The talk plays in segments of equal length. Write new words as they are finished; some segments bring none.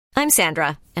I'm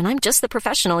Sandra, and I'm just the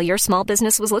professional your small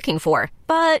business was looking for.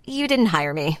 But you didn't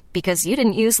hire me because you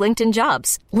didn't use LinkedIn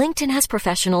Jobs. LinkedIn has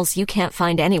professionals you can't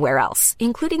find anywhere else,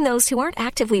 including those who aren't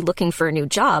actively looking for a new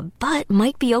job, but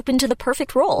might be open to the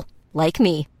perfect role, like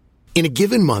me. In a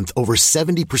given month, over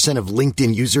 70% of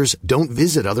LinkedIn users don't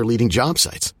visit other leading job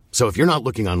sites. So if you're not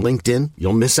looking on LinkedIn,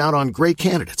 you'll miss out on great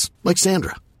candidates like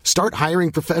Sandra. Start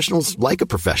hiring professionals like a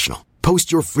professional.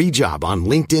 Post your free job on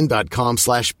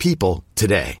linkedin.com/people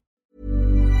today.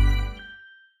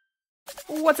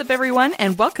 What's up, everyone,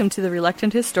 and welcome to The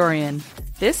Reluctant Historian.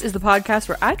 This is the podcast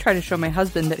where I try to show my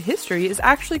husband that history is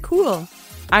actually cool.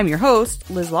 I'm your host,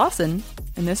 Liz Lawson,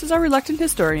 and this is our Reluctant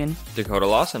Historian, Dakota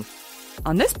Lawson.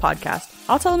 On this podcast,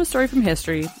 I'll tell him a story from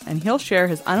history, and he'll share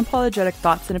his unapologetic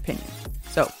thoughts and opinions.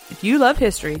 So, if you love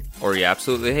history, or you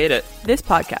absolutely hate it, this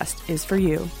podcast is for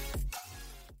you.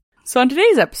 So on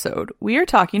today's episode, we are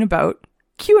talking about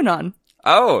QAnon.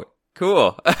 Oh,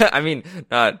 cool. I mean,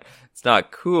 it's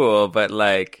not cool, but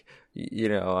like, you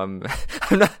know, I'm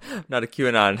not a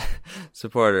QAnon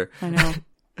supporter. I know.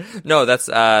 No,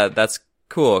 that's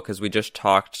cool, because we just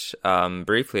talked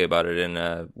briefly about it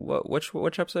in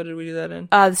which episode did we do that in?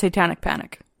 The Satanic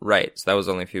Panic. Right, so that was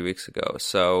only a few weeks ago.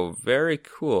 So very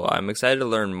cool. I'm excited to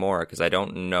learn more because I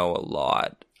don't know a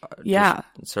lot. Yeah,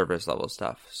 surface level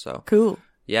stuff. So cool.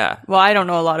 Yeah. Well, I don't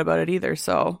know a lot about it either,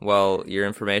 so. Well, your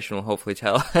information will hopefully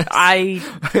tell us. I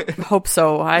hope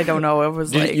so. I don't know. It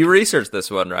was You researched this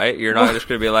one, right? You're not just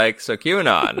going to be like, so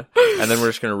QAnon, and then we're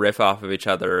just going to riff off of each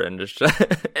other and just.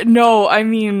 No, I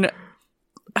mean.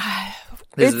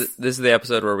 This is the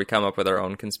episode where we come up with our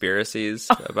own conspiracies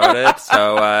about it.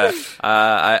 So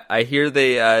I hear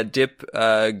they dip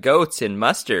goats in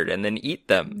mustard and then eat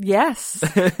them. Yes.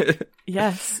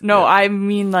 Yes. No, yeah. I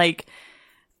mean, like,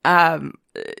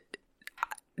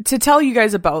 to tell you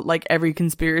guys about like every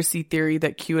conspiracy theory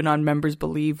that QAnon members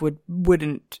believe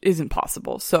isn't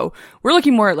possible. So we're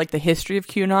looking more at like the history of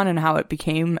QAnon and how it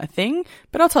became a thing,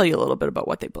 but I'll tell you a little bit about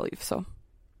what they believe. So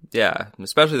yeah,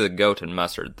 especially the goat and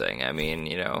mustard thing. I mean,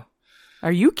 you know.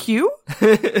 Are you Q?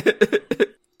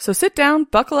 So sit down,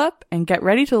 buckle up, and get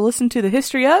ready to listen to the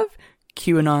history of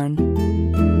QAnon.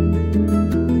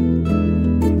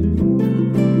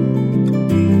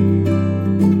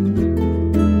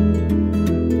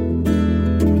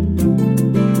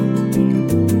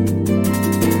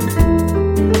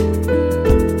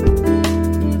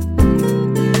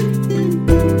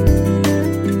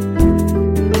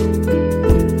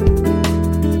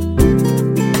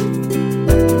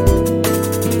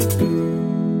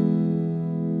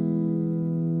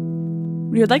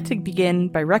 We would like to begin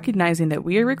by recognizing that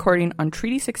we are recording on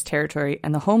Treaty 6 territory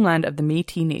and the homeland of the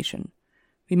Métis Nation.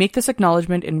 We make this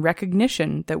acknowledgement in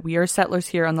recognition that we are settlers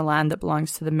here on the land that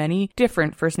belongs to the many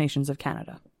different First Nations of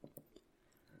Canada.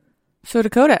 So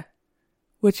Dakota,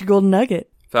 what's your golden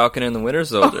nugget? Falcon and the Winter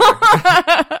Soldier.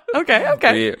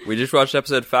 Okay. We just watched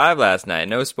episode 5 last night.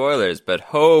 No spoilers, but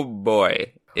oh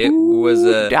boy. It was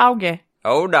a... Doggy.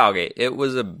 Oh, doggy. It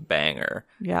was a banger.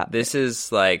 Yeah. This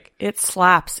is like... It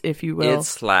slaps, if you will. It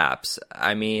slaps.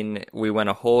 I mean, we went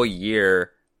a whole year.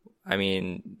 I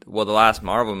mean, well, the last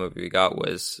Marvel movie we got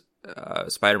was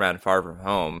Spider-Man Far From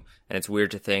Home. And it's weird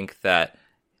to think that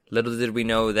little did we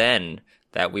know then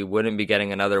that we wouldn't be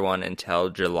getting another one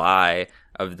until July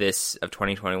of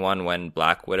 2021 when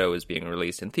Black Widow is being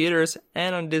released in theaters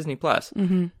and on Disney+.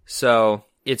 Mm-hmm. So...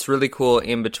 it's really cool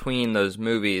in between those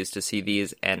movies to see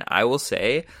these, and I will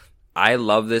say, I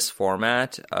love this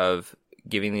format of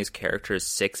giving these characters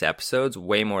 6 episodes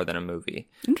way more than a movie.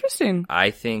 Interesting. I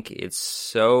think it's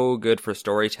so good for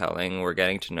storytelling. We're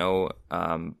getting to know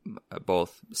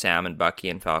both Sam and Bucky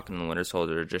and Falcon and the Winter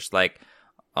Soldier just like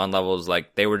on levels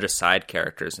like they were just side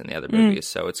characters in the other movies.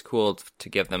 So it's cool to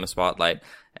give them a spotlight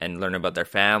and learn about their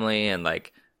family and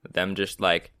like them just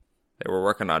like... They were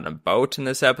working on a boat in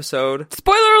this episode.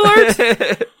 Spoiler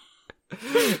alert!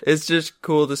 It's just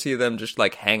cool to see them just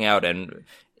like hang out, and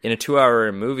in a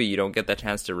 2-hour movie, you don't get that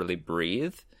chance to really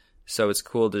breathe. So it's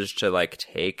cool just to like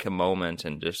take a moment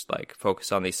and just like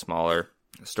focus on these smaller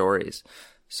stories.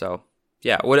 So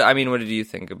yeah, what did you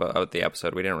think about the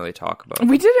episode? We didn't really talk about it.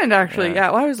 We didn't actually. Yeah,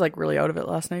 well, I was like really out of it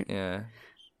last night. Yeah,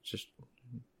 just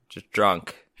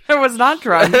drunk. I was not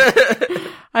drunk.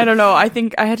 I don't know. I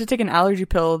think I had to take an allergy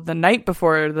pill the night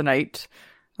before the night.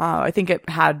 I think it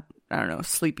had, I don't know,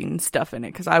 sleeping stuff in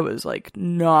it because I was like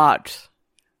not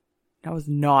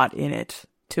in it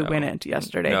to win it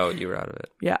yesterday. No, you were out of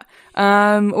it. Yeah.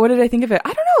 What did I think of it?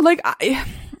 I don't know. Like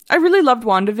I really loved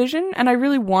WandaVision and I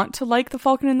really want to like The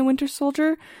Falcon and the Winter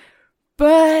Soldier.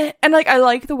 But, and like, I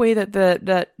like the way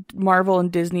that Marvel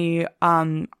and Disney,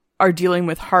 are dealing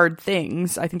with hard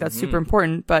things. I think that's super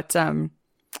important, but I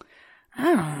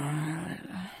don't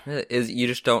know. You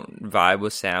just don't vibe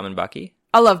with Sam and Bucky?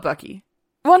 I love Bucky.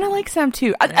 Well, and I like Sam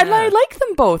too. And I like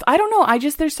them both. I don't know.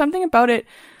 There's something about it.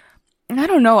 I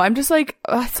don't know. I'm just like,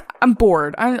 I'm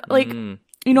bored. I'm like,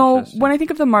 you know, when I think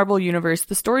of the Marvel universe,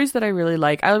 the stories that I really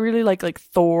like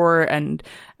Thor and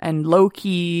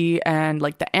Loki and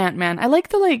like the Ant-Man. I like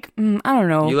the I don't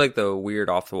know. You like the weird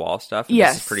off the wall stuff?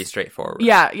 Yes. This is pretty straightforward.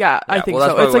 Yeah, I think so.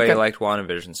 Well, that's It's why I liked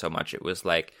WandaVision so much. It was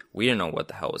like, we didn't know what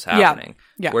the hell was happening.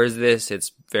 Yeah. Whereas this,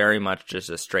 it's very much just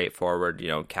a straightforward, you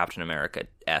know, Captain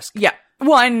America-esque. Yeah.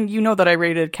 Well, and you know that I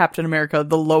rated Captain America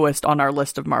the lowest on our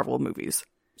list of Marvel movies.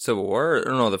 Civil War?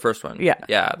 Or no, the first one. Yeah.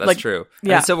 Yeah, that's true.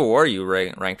 Yeah. And Civil War you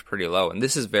ranked pretty low. And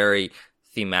this is very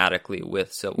thematically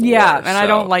with Civil War. Yeah, and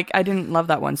I didn't love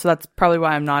that one. So that's probably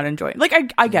why I'm not enjoying it.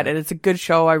 Like, I get it. It's a good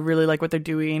show. I really like what they're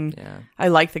doing. Yeah. I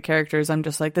like the characters. I'm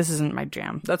just like, this isn't my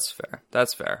jam. That's fair.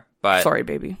 But sorry,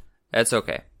 baby. That's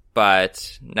okay.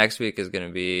 But next week is going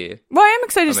to be... Well, I am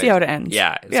excited to see how it ends.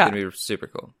 Yeah, it's going to be super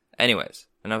cool. Anyways,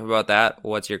 enough about that.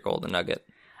 What's your golden nugget?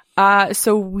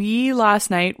 So we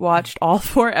last night watched all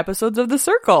 4 episodes of The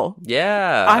Circle.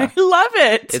 Yeah. I love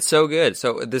it. It's so good.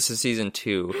 So this is season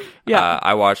 2. Yeah.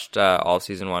 I watched all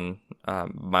season 1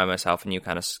 by myself, and you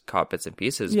kind of caught bits and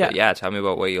pieces. Yeah. But yeah, tell me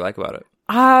about what you like about it.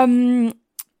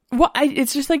 Well,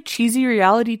 it's just like cheesy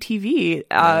reality TV,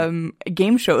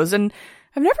 game shows. And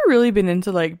I've never really been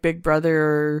into like Big Brother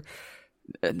or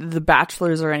The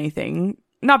Bachelors or anything.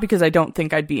 Not because I don't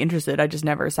think I'd be interested. I just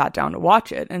never sat down to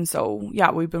watch it. And so,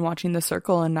 yeah, we've been watching The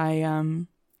Circle, and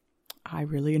I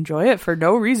really enjoy it for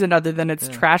no reason other than it's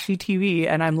trashy TV,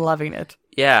 and I'm loving it.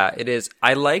 Yeah, it is.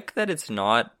 I like that it's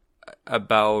not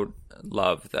about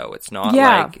love, though. It's not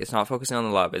like, it's not focusing on the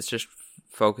love. It's just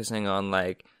focusing on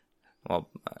like, well,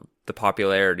 the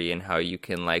popularity and how you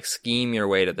can like scheme your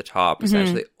way to the top,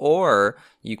 essentially. Or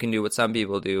you can do what some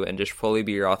people do and just fully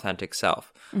be your authentic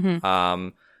self.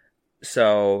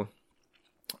 So,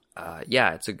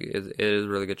 yeah, it is a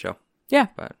really good show. Yeah.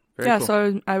 But very cool.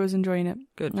 So I was enjoying it.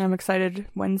 Good. I'm excited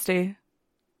Wednesday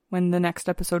when the next 4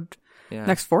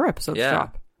 episodes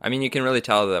drop. I mean, you can really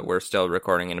tell that we're still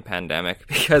recording in a pandemic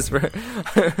because we're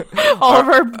all of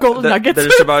our golden nuggets. They're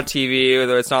just about TV.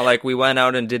 It's not like we went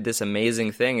out and did this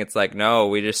amazing thing. It's like, no,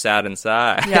 we just sat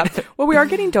inside. Yeah. Well, we are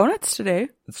getting donuts today.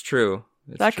 It's true.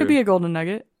 That could be a golden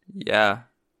nugget. Yeah.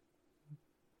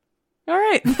 All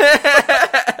right.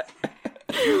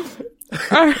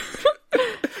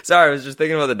 Sorry, I was just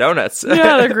thinking about the donuts.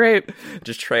 Yeah, they're great.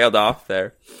 Just trailed off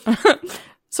there.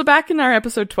 So back in our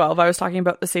episode 12, I was talking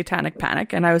about the Satanic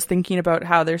Panic, and I was thinking about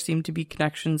how there seemed to be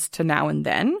connections to Now and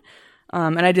Then.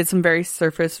 And I did some very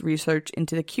surface research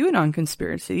into the QAnon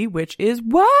conspiracy, which is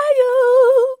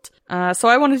wild. So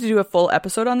I wanted to do a full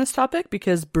episode on this topic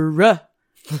because, bruh,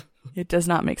 it does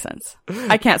not make sense.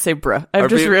 I can't say bruh. I've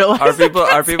just realized.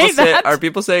 Are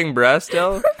people saying bruh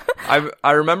still?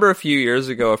 I remember a few years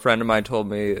ago, a friend of mine told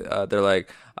me, they're like,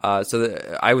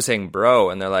 I was saying bro,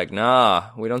 and they're like, nah,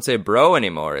 we don't say bro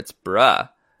anymore. It's bruh.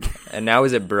 And now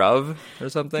is it bruv or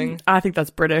something? I think that's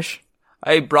British.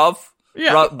 Hey, bruv.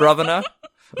 Yeah. Bruvina.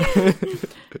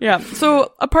 Yeah.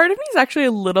 So a part of me is actually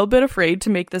a little bit afraid to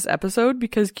make this episode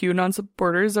because QAnon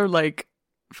supporters are like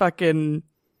fucking...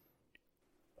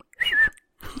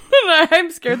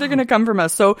 I'm scared they're going to come from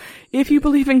us. So if you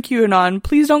believe in QAnon,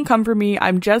 please don't come for me.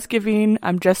 I'm just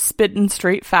spitting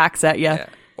straight facts at you. Yeah.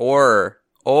 Or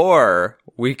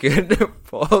we could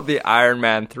pull the Iron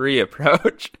Man 3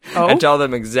 approach and tell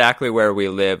them exactly where we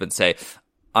live and say,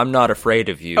 I'm not afraid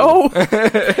of you. Oh,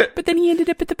 but then he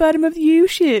ended up at the bottom of the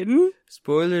ocean.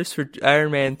 Spoilers for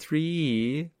Iron Man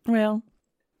 3. Well.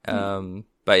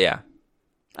 But yeah.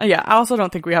 Yeah, I also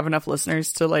don't think we have enough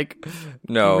listeners to reach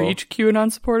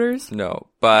QAnon supporters. No,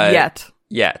 but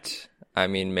yet. I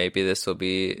mean, maybe this will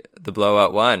be the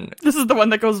blowout one. This is the one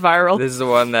that goes viral. This is the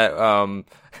one that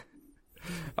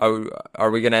are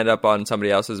we gonna end up on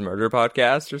somebody else's murder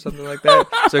podcast or something like that?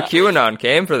 So QAnon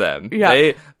came for them.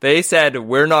 Yeah, they said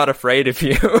we're not afraid of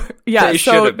you. Yeah,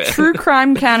 so True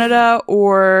Crime Canada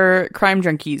or Crime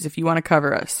Junkies, if you want to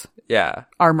cover us. Yeah,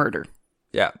 our murder.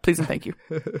 Yeah. Please and thank you.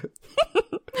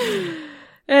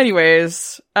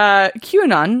 Anyways,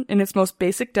 QAnon, in its most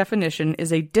basic definition,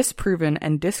 is a disproven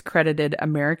and discredited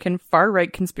American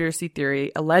far-right conspiracy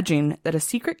theory alleging that a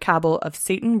secret cabal of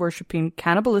Satan-worshipping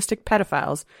cannibalistic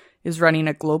pedophiles is running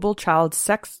a global child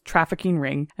sex trafficking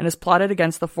ring and is plotted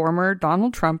against the former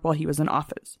Donald Trump while he was in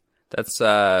office. That's,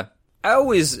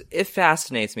 it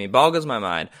fascinates me, boggles my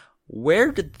mind.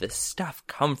 Where did this stuff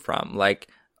come from? Like,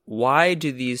 why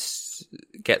do these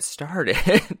get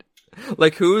started?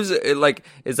 Like,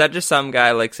 is that just some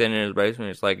guy, like, sitting in his basement?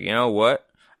 He's like, you know what?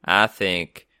 I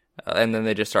think, and then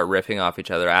they just start riffing off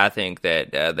each other. I think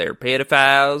that they're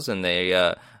pedophiles, and they,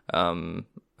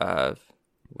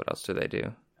 what else do they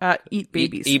do? Eat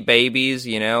babies. Eat babies,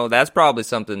 That's probably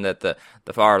something that the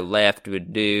far left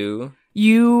would do.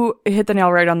 You hit the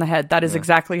nail right on the head. That is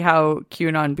exactly how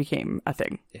QAnon became a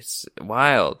thing. It's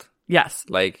wild. Yes.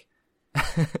 Like,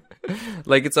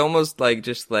 like, it's almost like,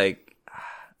 just like,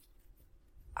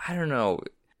 I don't know.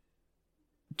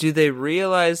 Do they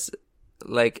realize,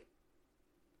 like,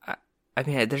 I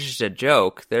mean, they're just a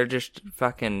joke. They're just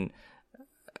fucking,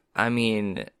 I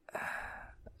mean,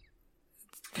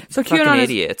 so fucking QAnon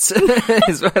idiots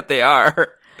is what they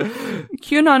are.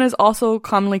 QAnon is also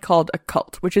commonly called a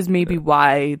cult, which is maybe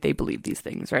why they believe these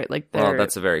things, right? Like, well,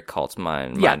 that's a very cult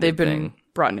mind. Yeah, they've been thing.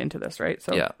 brought into this, right?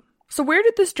 So, yeah. So where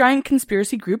did this giant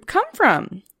conspiracy group come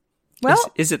from?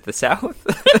 Well, is it the South?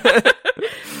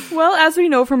 Well, as we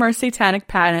know from our Satanic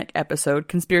Panic episode,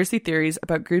 conspiracy theories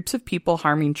about groups of people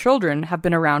harming children have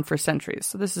been around for centuries,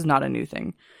 so this is not a new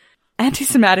thing.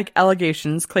 Anti-Semitic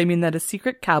allegations claiming that a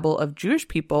secret cabal of Jewish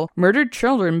people murdered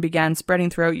children began spreading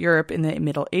throughout Europe in the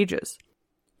Middle Ages.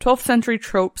 12th century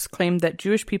tropes claimed that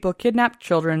Jewish people kidnapped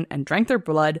children and drank their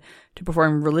blood to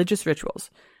perform religious rituals.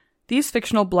 These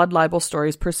fictional blood libel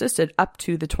stories persisted up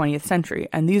to the 20th century,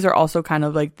 and these are also kind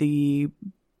of like the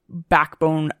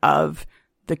backbone of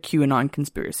the QAnon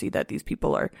conspiracy, that these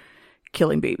people are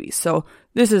killing babies. So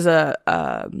this is a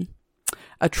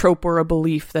trope or a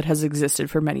belief that has existed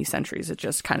for many centuries. It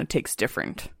just kind of takes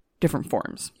different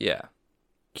forms. Yeah.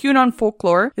 QAnon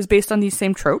folklore is based on these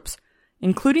same tropes,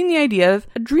 including the idea of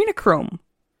adrenochrome,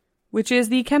 which is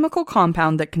the chemical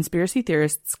compound that conspiracy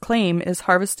theorists claim is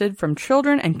harvested from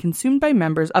children and consumed by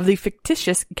members of the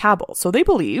fictitious cabal. So they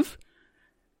believe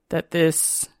that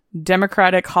this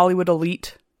democratic Hollywood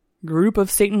elite group of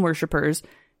Satan worshippers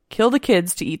kill the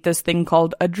kids to eat this thing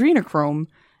called adrenochrome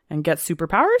and get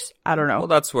superpowers? I don't know. Well,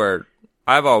 that's where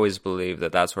I've always believed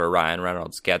that's where Ryan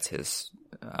Reynolds gets his.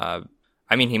 I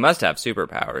mean, he must have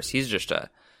superpowers. He's just a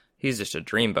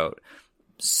dreamboat.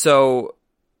 So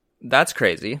that's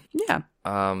crazy. Yeah.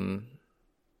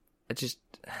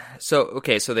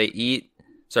 So they eat.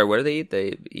 Sorry, what do they eat?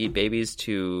 They eat babies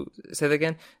to say that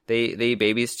again. They eat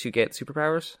babies to get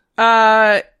superpowers.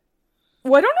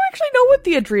 Well, I don't actually know what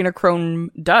the adrenochrome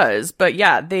does, but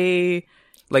yeah, they...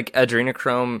 Like,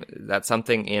 adrenochrome, that's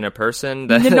something in a person?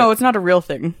 No, it's not a real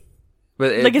thing.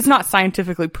 But it's not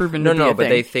scientifically proven to be a thing. No, but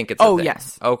they think it's a thing. Oh,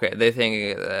 yes. Okay, they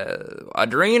think,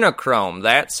 adrenochrome,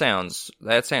 that sounds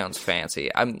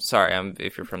fancy. I'm sorry,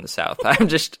 if you're from the South. I'm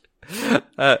just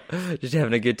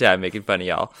having a good time making fun of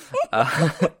y'all.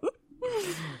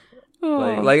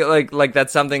 Like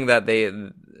that's something that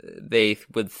they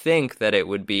would think that it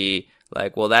would be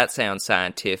like, well, that sounds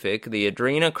scientific. The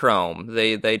adrenochrome,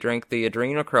 they drink the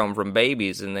adrenochrome from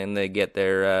babies, and then they get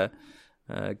their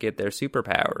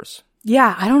superpowers.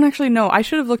 Yeah, I don't actually know. I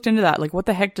should have looked into that. Like, what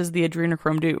the heck does the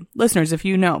adrenochrome do? Listeners, if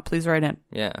you know, please write in.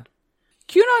 Yeah.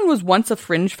 QAnon was once a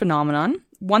fringe phenomenon,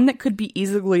 one that could be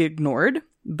easily ignored,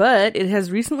 but it has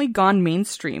recently gone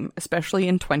mainstream, especially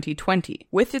in 2020,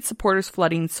 with its supporters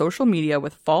flooding social media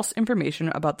with false information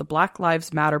about the Black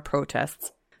Lives Matter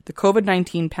protests, the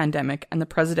COVID-19 pandemic, and the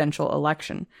presidential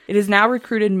election. It has now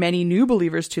recruited many new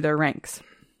believers to their ranks.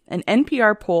 An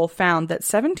NPR poll found that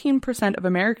 17% of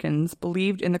Americans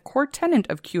believed in the core tenet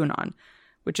of QAnon,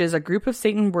 which is a group of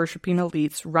Satan-worshipping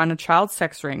elites run a child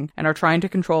sex ring and are trying to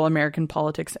control American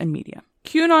politics and media.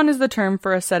 QAnon is the term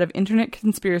for a set of internet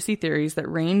conspiracy theories that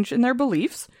range in their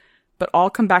beliefs, but all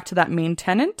come back to that main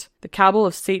tenet, the cabal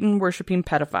of Satan-worshipping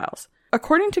pedophiles.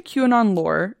 According to QAnon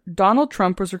lore, Donald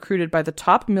Trump was recruited by the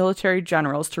top military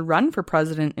generals to run for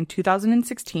president in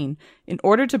 2016 in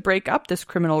order to break up this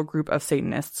criminal group of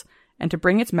Satanists and to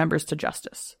bring its members to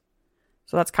justice.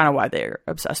 So that's kind of why they're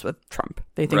obsessed with Trump.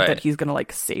 They think that he's going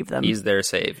to, save them. He's their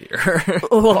savior.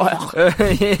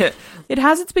 Yeah. It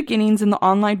has its beginnings in the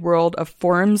online world of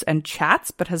forums and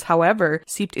chats, but has, however,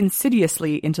 seeped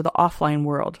insidiously into the offline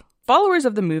world. Followers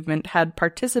of the movement had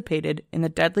participated in the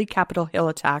deadly Capitol Hill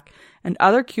attack, and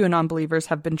other QAnon believers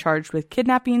have been charged with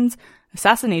kidnappings,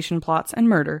 assassination plots, and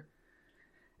murder.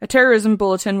 A terrorism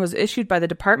bulletin was issued by the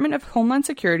Department of Homeland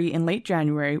Security in late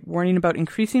January, warning about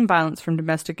increasing violence from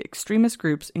domestic extremist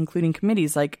groups, including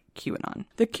committees like QAnon.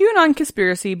 The QAnon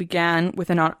conspiracy began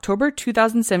with an October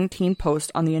 2017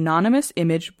 post on the anonymous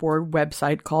image board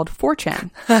website called 4chan.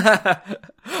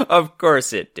 Of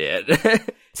course it did.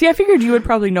 See, I figured you would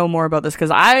probably know more about this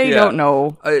because I don't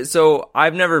know. So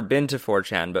I've never been to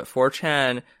 4chan, but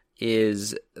 4chan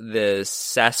is the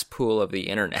cesspool of the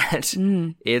internet.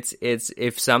 It's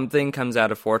if something comes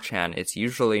out of 4chan, it's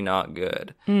usually not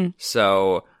good.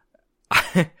 So,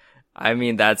 I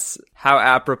mean, that's how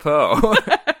apropos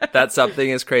that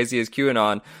something as crazy as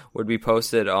QAnon would be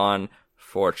posted on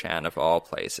 4chan of all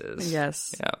places.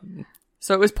 Yes. Yeah.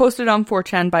 So it was posted on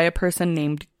 4chan by a person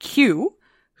named Q,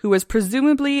 who was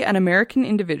presumably an American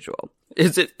individual.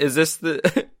 Is this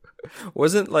the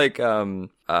wasn't like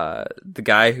the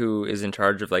guy who is in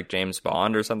charge of like James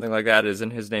Bond or something like that,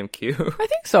 isn't his name Q? I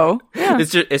think so. Yeah.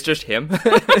 It's just him.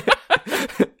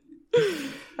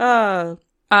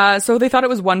 So they thought it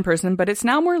was one person, but it's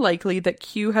now more likely that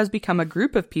Q has become a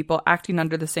group of people acting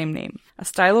under the same name. A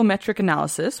stylometric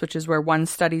analysis, which is where one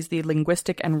studies the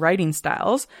linguistic and writing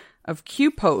styles of Q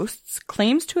posts,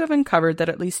 claims to have uncovered that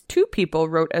at least 2 people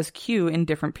wrote as Q in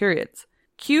different periods.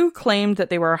 Q claimed that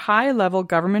they were a high-level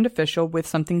government official with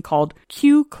something called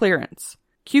Q clearance.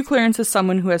 Q clearance is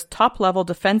someone who has top-level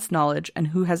defense knowledge and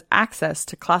who has access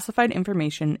to classified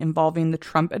information involving the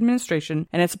Trump administration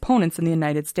and its opponents in the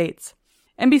United States.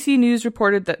 NBC News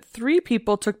reported that 3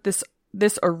 people took this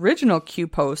original Q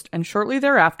post and shortly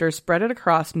thereafter spread it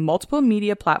across multiple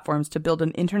media platforms to build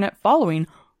an internet following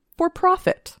for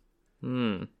profit.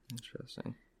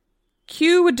 Interesting.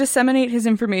 Q would disseminate his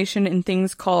information in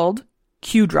things called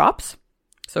Q drops.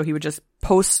 So he would just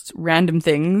post random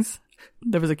things.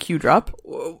 There was a Q drop.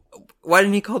 Why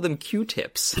didn't he call them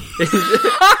Q-tips?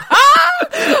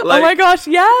 Oh my gosh,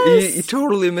 yes! You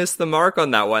totally missed the mark on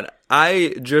that one.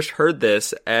 I just heard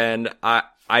this, and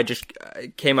I just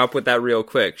came up with that real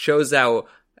quick. Shows how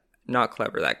not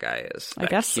clever that guy is. I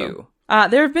guess Q. so.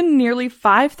 There have been nearly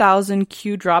 5,000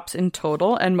 Q drops in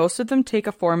total, and most of them take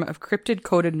a form of cryptid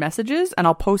coded messages, and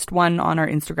I'll post one on our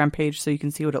Instagram page so you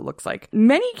can see what it looks like.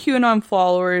 Many QAnon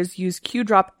followers use Q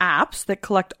drop apps that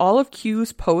collect all of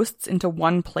Q's posts into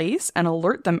one place and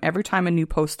alert them every time a new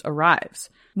post arrives.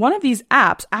 One of these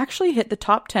apps actually hit the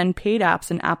top 10 paid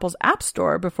apps in Apple's App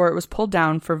Store before it was pulled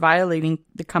down for violating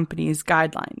the company's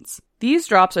guidelines. These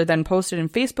drops are then posted in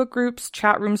Facebook groups,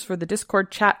 chat rooms for the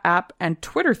Discord chat app, and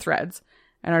Twitter threads,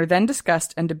 and are then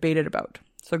discussed and debated about.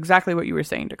 So exactly what you were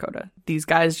saying, Dakota. These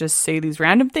guys just say these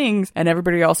random things, and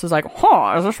everybody else is like,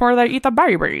 is this where they eat the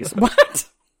babies? What?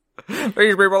 These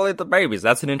people eat the babies.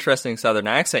 That's an interesting southern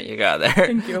accent you got there.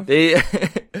 Thank you.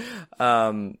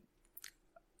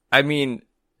 I mean...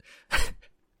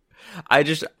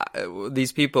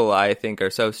 these people I think are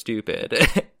so stupid.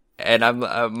 And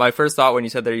I'm my first thought when you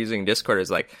said they're using Discord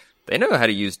is like, they know how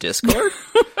to use Discord?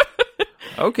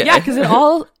 Okay. Yeah, because it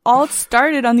all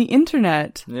started on the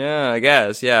internet. Yeah, I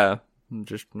guess, yeah.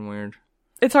 Just weird.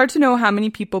 It's hard to know how many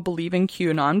people believe in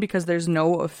QAnon because there's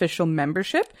no official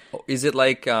membership. Is it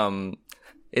like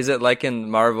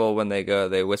in Marvel when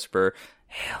they whisper,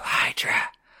 "Hail Hydra"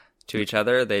 to each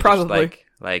other? They Probably. just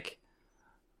like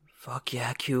fuck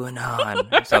yeah,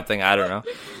 QAnon, or something, I don't know.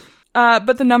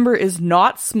 But the number is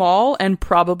not small and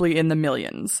probably in the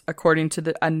millions, according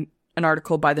to an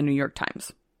article by the New York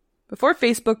Times. Before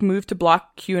Facebook moved to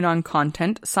block QAnon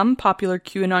content, some popular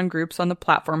QAnon groups on the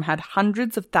platform had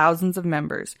hundreds of thousands of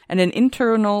members, and an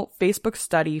internal Facebook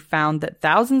study found that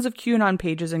thousands of QAnon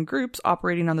pages and groups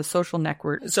operating on the social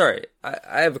network... Sorry,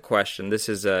 I have a question. This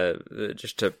is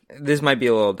this might be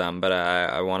a little dumb, but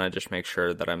I want to just make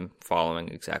sure that I'm following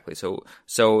exactly. So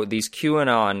these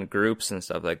QAnon groups and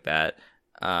stuff like that,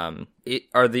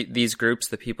 these groups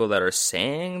the people that are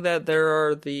saying that there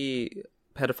are the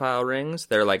pedophile rings?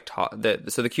 They're like so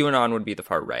the QAnon would be the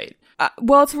far right.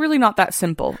 Well, it's really not that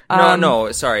simple.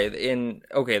 No, sorry.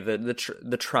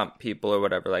 The Trump people or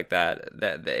whatever like that.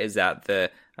 Is that the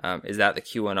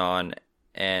QAnon?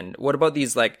 And what about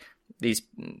these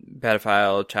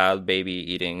pedophile child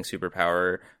baby eating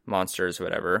superpower monsters,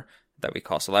 whatever that we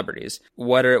call celebrities?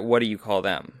 What do you call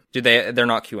them? They're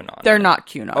not QAnon. They're not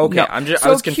QAnon. Okay, no. I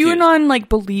was confused. QAnon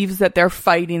believes that they're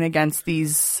fighting against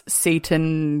these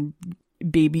Satan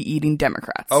baby-eating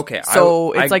Democrats. Okay.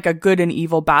 So it's like a good and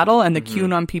evil battle, and the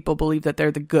QAnon people believe that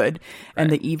they're the good, and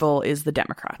the evil is the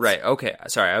Democrats. Right, okay.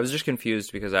 Sorry, I was just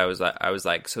confused because I was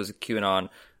like, so is QAnon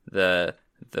the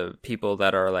people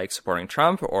that are supporting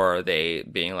Trump, or are they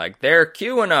being they're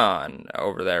QAnon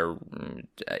over there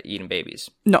eating babies?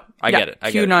 No. I get it.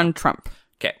 QAnon Trump.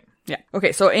 Okay. Yeah.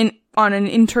 Okay, so on an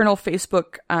internal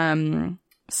Facebook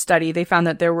study, they found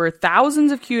that there were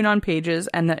thousands of QAnon pages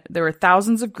and that there were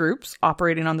thousands of groups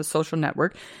operating on the social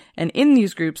network. And in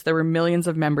these groups, there were millions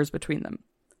of members between them.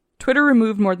 Twitter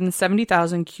removed more than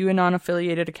 70,000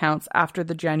 QAnon-affiliated accounts after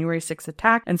the January 6th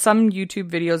attack, and some YouTube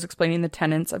videos explaining the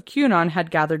tenets of QAnon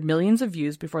had gathered millions of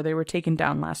views before they were taken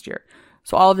down last year.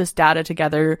 So all of this data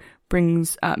together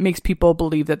makes people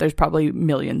believe that there's probably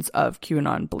millions of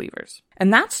QAnon believers.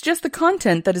 And that's just the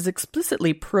content that is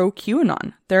explicitly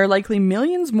pro-QAnon. There are likely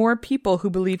millions more people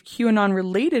who believe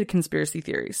QAnon-related conspiracy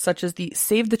theories, such as the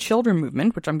Save the Children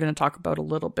movement, which I'm going to talk about a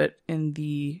little bit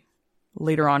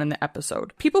later on in the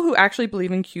episode. People who actually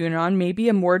believe in QAnon may be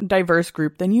a more diverse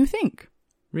group than you think.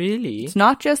 Really? It's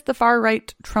not just the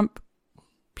far-right Trump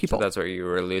people. So that's what you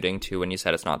were alluding to when you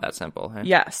said it's not that simple, huh?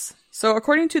 Yes. So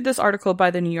according to this article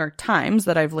by the New York Times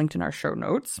that I've linked in our show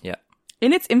notes, yeah,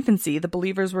 in its infancy, the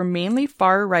believers were mainly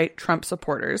far-right Trump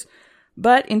supporters,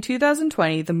 but in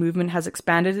 2020, the movement has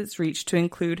expanded its reach to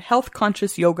include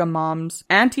health-conscious yoga moms,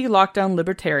 anti-lockdown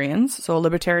libertarians, so a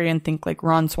libertarian, think like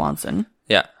Ron Swanson,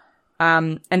 yeah,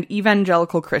 and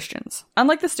evangelical Christians.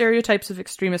 Unlike the stereotypes of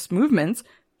extremist movements,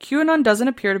 QAnon doesn't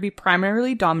appear to be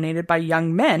primarily dominated by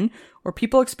young men or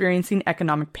people experiencing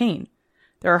economic pain.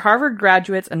 There are Harvard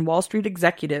graduates and Wall Street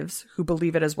executives who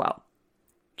believe it as well.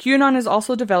 QAnon is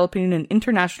also developing an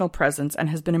international presence and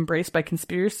has been embraced by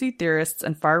conspiracy theorists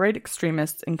and far-right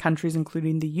extremists in countries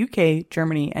including the UK,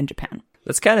 Germany, and Japan.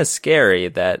 That's kind of scary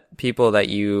that people that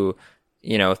you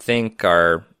think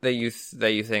are, that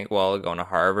you think, well, going to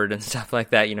Harvard and stuff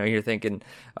like that, you're thinking,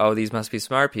 oh, these must be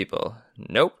smart people.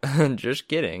 Nope, just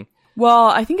kidding. Well,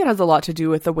 I think it has a lot to do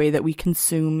with the way that we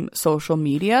consume social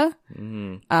media.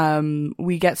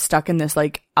 We get stuck in this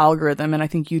algorithm, and I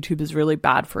think YouTube is really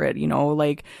bad for it.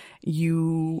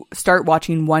 You start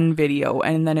watching one video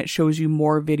and then it shows you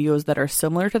more videos that are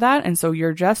similar to that. And so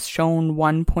you're just shown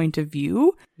one point of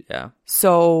view. Yeah.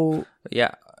 So.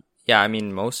 Yeah. Yeah. I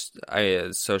mean, most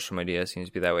social media seems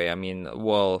to be that way. I mean,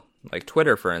 well, like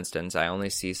Twitter, for instance, I only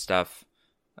see stuff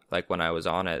when I was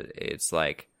on it, it's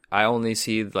I only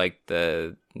see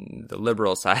the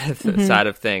liberal side of side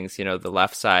of things, the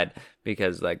left side,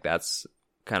 because that's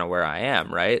kind of where I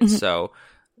am, right? Mm-hmm. So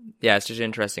yeah, it's just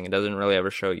interesting. It doesn't really ever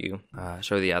show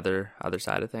the other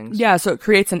side of things. Yeah, so it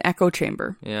creates an echo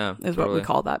chamber. Yeah, is totally what we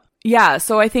call that. Yeah,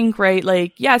 so I think,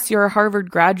 right, yes, you're a Harvard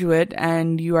graduate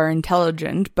and you are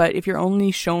intelligent, but if you're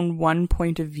only shown one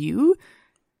point of view,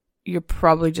 you're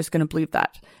probably just going to believe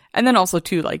that. And then also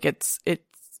too,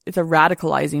 it's a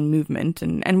radicalizing movement,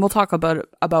 and we'll talk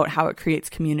about how it creates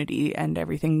community and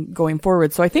everything going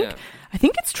forward. So I think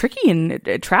it's tricky and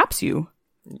it traps you.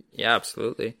 Yeah,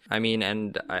 absolutely. I mean,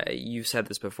 and you said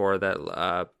this before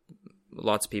that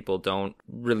lots of people don't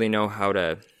really know how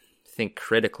to think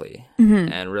critically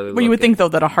and really. Well, you would think though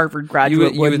that a Harvard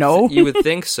graduate would know. You would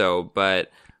think so, but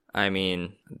I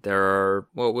mean,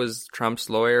 what was Trump's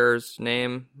lawyer's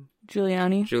name?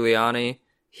 Giuliani.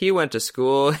 He went to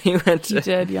school. He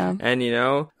did, yeah. And,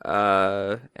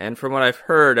 and from what I've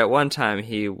heard, at one time,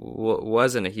 he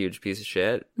wasn't a huge piece of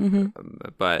shit. Mm-hmm.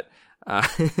 But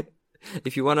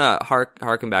if you want to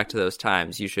harken back to those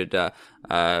times, you should, I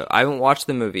haven't watched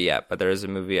the movie yet, but there is a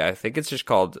movie, I think it's just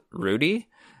called Rudy.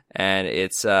 And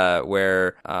it's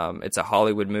where it's a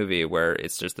Hollywood movie where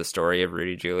it's just the story of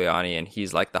Rudy Giuliani, and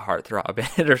he's like the heartthrob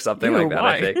in it or something like that,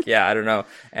 why? I think. Yeah, I don't know.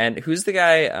 And who's the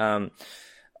guy...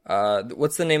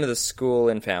 what's the name of the school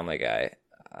in Family Guy?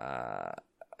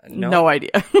 No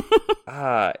idea.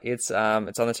 It's on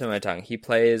the tip of my tongue. He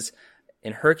plays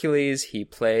in Hercules. He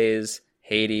plays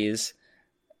Hades.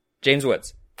 James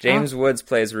Woods. James Woods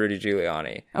plays Rudy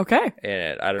Giuliani. Okay. In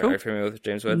it. I don't know. Are you familiar with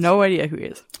James Woods? No idea who he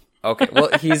is. Okay. Well,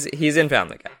 he's in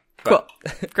Family Guy. Cool.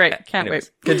 Great. Can't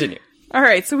wait. Continue. All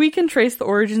right, so we can trace the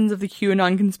origins of the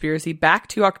QAnon conspiracy back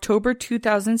to October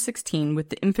 2016 with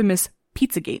the infamous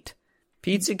Pizzagate.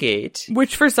 Pizzagate.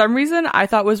 Which for some reason I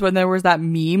thought was when there was that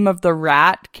meme of the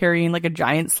rat carrying a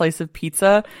giant slice of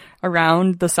pizza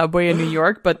around the subway in New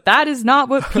York, but that is not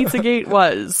what Pizzagate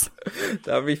was.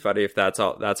 That would be funny if that's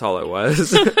all it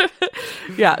was.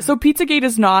 Yeah, so Pizzagate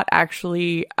is not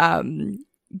actually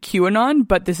QAnon,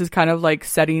 but this is kind of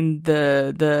setting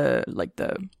the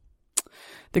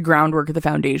groundwork of the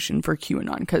foundation for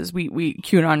QAnon, because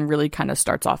QAnon really kind of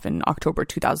starts off in October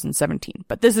 2017,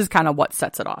 but this is kind of what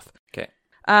sets it off. Okay.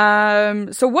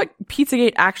 So what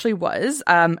Pizzagate actually was,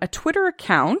 a Twitter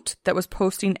account that was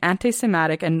posting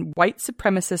anti-Semitic and white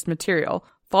supremacist material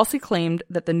falsely claimed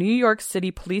that the New York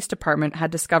City Police Department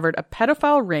had discovered a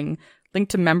pedophile ring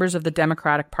linked to members of the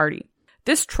Democratic Party.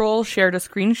 This troll shared a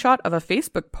screenshot of a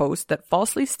Facebook post that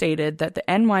falsely stated that the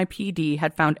NYPD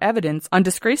had found evidence on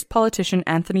disgraced politician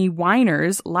Anthony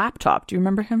Weiner's laptop. Do you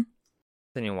remember him?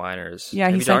 Anthony Weiner's. Yeah,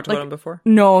 Have you talked about him before?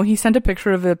 No, he sent a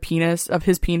picture of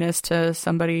his penis to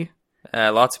somebody.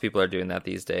 Lots of people are doing that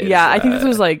these days. Yeah, I think this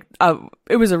was like,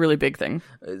 it was a really big thing.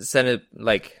 Send it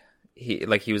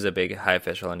he was a big high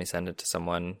official and he sent it to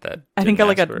someone that I think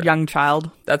like a young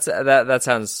child. That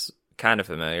sounds kind of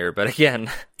familiar, but again,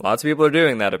 lots of people are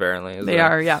doing that apparently. They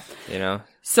are, yeah. You know.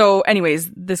 So, anyways,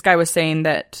 this guy was saying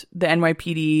that the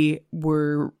NYPD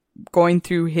were going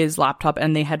through his laptop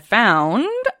and they had found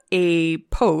a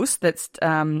post that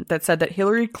said that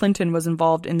Hillary Clinton was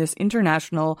involved in this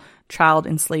international child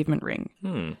enslavement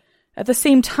ring. At the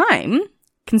same time,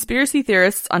 conspiracy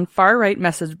theorists on far-right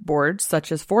message boards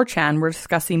such as 4chan were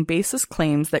discussing baseless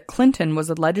claims that Clinton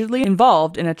was allegedly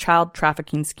involved in a child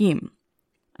trafficking scheme.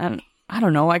 And I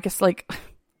don't know, I guess, like,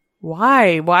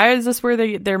 why? Why is this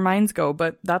where their minds go?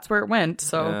 But that's where it went,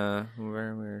 so.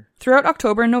 Very weird. Throughout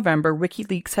October and November,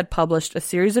 WikiLeaks had published a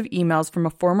series of emails from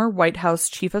a former White House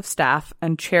chief of staff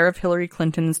and chair of Hillary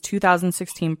Clinton's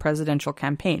 2016 presidential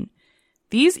campaign.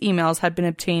 These emails had been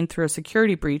obtained through a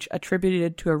security breach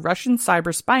attributed to a Russian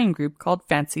cyber spying group called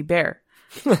Fancy Bear.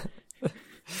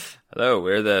 Hello,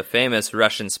 we're the famous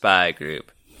Russian spy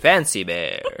group, Fancy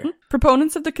Bear.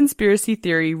 Proponents of the conspiracy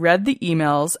theory read the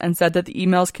emails and said that the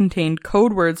emails contained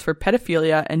code words for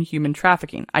pedophilia and human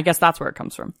trafficking. I guess that's where it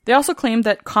comes from. They also claimed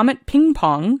that Comet Ping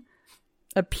Pong,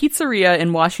 a pizzeria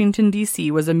in Washington,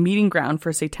 D.C., was a meeting ground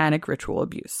for satanic ritual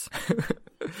abuse.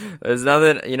 There's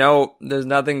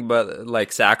nothing but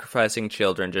like sacrificing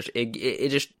children. It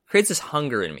just creates this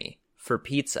hunger in me for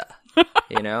pizza.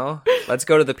 You know, let's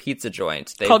go to the pizza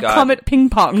joint. They've called Comet Ping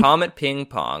Pong. Comet Ping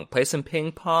Pong. Play some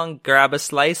ping pong. Grab a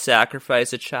slice.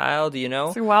 Sacrifice a child. You know,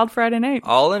 it's a wild Friday night.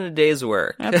 All in a day's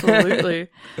work. Absolutely.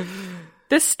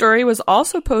 This story was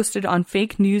also posted on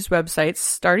fake news websites,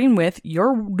 starting with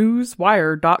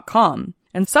yournewswire.com,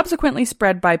 and subsequently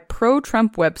spread by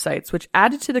pro-Trump websites, which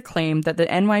added to the claim that the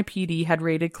NYPD had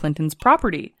raided Clinton's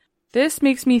property. This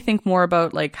makes me think more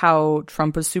about like how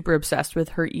Trump was super obsessed with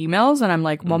her emails, and I'm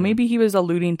like, well, maybe he was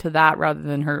alluding to that rather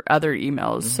than her other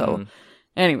emails. So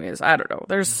anyways, I don't know.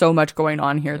 There's so much going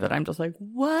on here that I'm just like,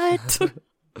 what?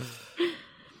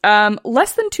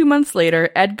 Less than 2 months later,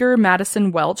 Edgar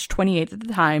Madison Welch, 28 at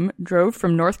the time, drove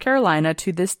from North Carolina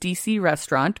to this DC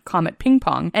restaurant, Comet Ping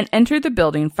Pong, and entered the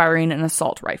building firing an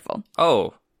assault rifle.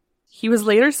 Oh. He was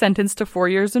later sentenced to 4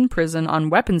 years in prison on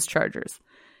weapons charges.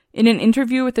 In an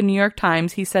interview with the New York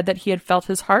Times, he said that he had felt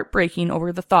his heart breaking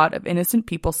over the thought of innocent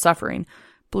people suffering,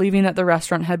 believing that the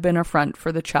restaurant had been a front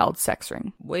for the child sex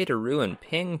ring. Way to ruin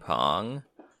ping pong.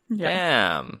 Yeah.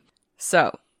 Damn.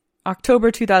 So,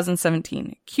 October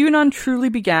 2017. QAnon truly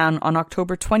began on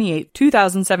October 28,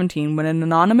 2017, when an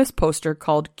anonymous poster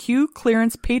called Q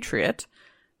Clearance Patriot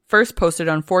first posted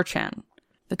on 4chan.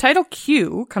 The title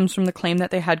Q comes from the claim that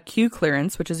they had Q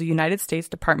clearance, which is a United States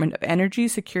Department of Energy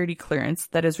security clearance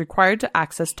that is required to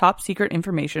access top secret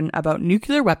information about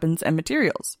nuclear weapons and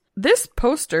materials. This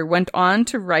poster went on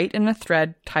to write in a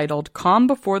thread titled Calm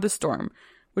Before the Storm,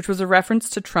 which was a reference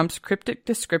to Trump's cryptic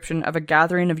description of a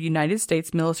gathering of United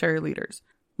States military leaders.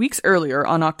 Weeks earlier,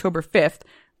 on October 5th,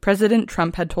 President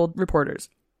Trump had told reporters,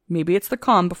 maybe it's the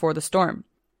calm before the storm.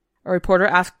 A reporter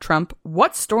asked Trump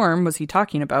what storm was he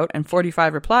talking about, and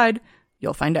 45 replied,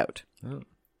 you'll find out. Oh.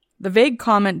 The vague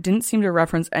comment didn't seem to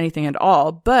reference anything at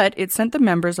all, but it sent the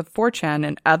members of 4chan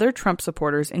and other Trump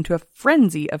supporters into a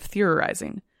frenzy of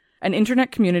theorizing. An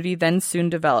internet community then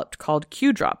soon developed called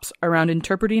Q drops around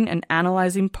interpreting and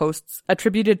analyzing posts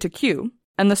attributed to Q,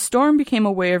 and the storm became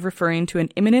a way of referring to an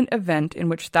imminent event in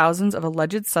which thousands of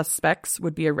alleged suspects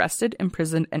would be arrested,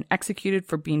 imprisoned, and executed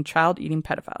for being child-eating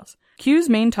pedophiles. Q's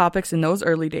main topics in those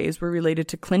early days were related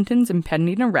to Clinton's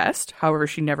impending arrest, however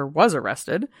she never was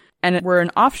arrested, and were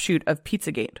an offshoot of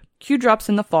Pizzagate. Q drops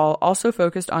in the fall also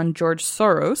focused on George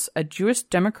Soros, a Jewish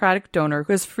Democratic donor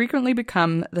who has frequently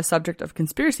become the subject of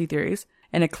conspiracy theories,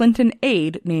 and a Clinton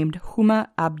aide named Huma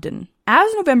Abedin.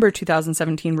 As November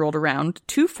 2017 rolled around,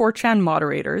 2 4chan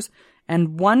moderators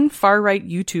and 1 far-right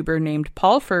YouTuber named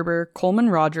Paul Ferber, Coleman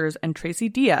Rogers, and Tracy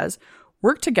Diaz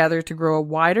worked together to grow a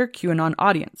wider QAnon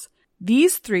audience.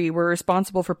 These 3 were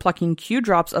responsible for plucking Q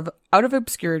drops out of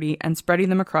obscurity and spreading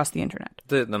them across the internet.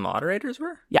 The moderators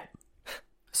were? Yeah.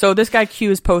 So this guy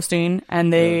Q is posting,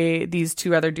 and these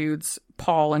 2 other dudes,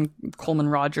 Paul and Coleman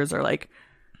Rogers, are like,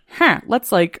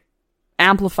 let's like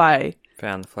amplify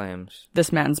fan the flames.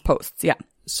 This man's posts, yeah.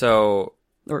 So,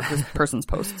 or this person's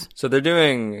posts. So they're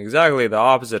doing exactly the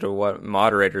opposite of what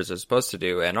moderators are supposed to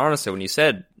do. And honestly, when you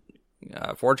said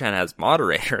 4chan has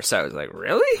moderators, I was like,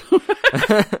 really?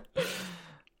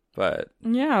 But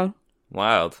yeah,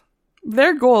 wild.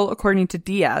 Their goal, according to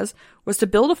Diaz, was to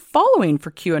build a following for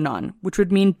QAnon, which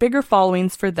would mean bigger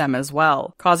followings for them as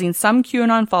well, causing some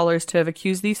QAnon followers to have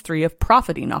accused these 3 of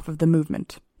profiting off of the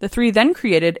movement. The three then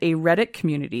created a Reddit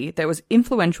community that was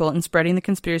influential in spreading the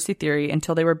conspiracy theory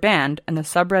until they were banned, and the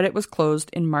subreddit was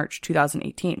closed in March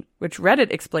 2018, which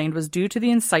Reddit explained was due to the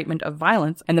incitement of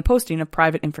violence and the posting of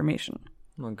private information.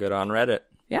 Well, good on Reddit.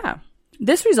 Yeah.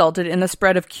 This resulted in the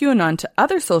spread of QAnon to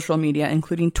other social media,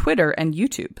 including Twitter and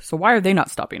YouTube. So why are they not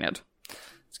stopping it?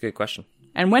 That's a good question.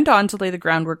 And went on to lay the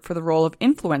groundwork for the role of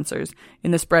influencers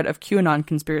in the spread of QAnon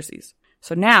conspiracies.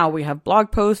 So now we have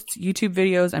blog posts, YouTube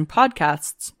videos, and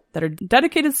podcasts that are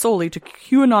dedicated solely to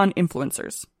QAnon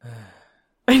influencers.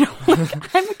 I know,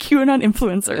 I'm a QAnon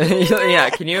influencer. Yeah,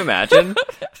 can you imagine?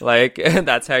 Like,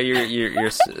 that's how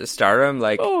you're stardom.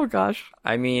 Like, oh gosh.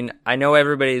 I mean, I know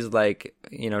everybody's like,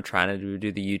 trying to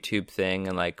do the YouTube thing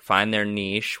and like find their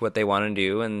niche, what they want to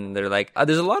do, and they're like,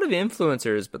 there's a lot of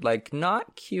influencers, but like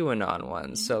not QAnon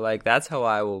ones. So like, that's how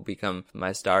I will become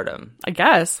my stardom, I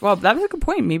guess. Well, that was a good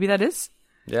point. Maybe that is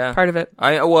part of it.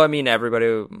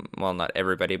 Everybody, well, not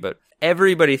everybody, but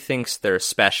everybody thinks they're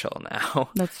special now.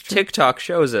 That's true. TikTok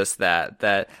shows us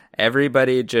that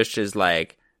everybody just is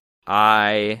like,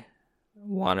 I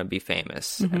want to be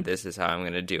famous, and this is how I'm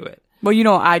going to do it. Well,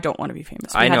 I don't want to be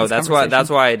famous. I know, that's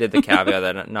why I did the caveat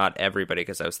that not everybody,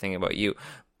 because I was thinking about you.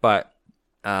 But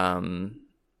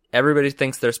everybody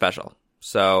thinks they're special.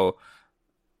 So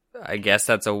I guess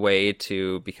that's a way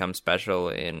to become special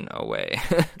in a way.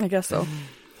 I guess so.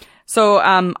 So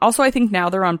also I think now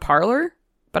they're on Parler,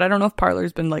 but I don't know if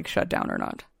Parler's been like shut down or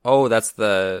not. Oh, that's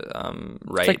the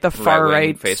right, it's like the far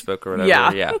right Facebook or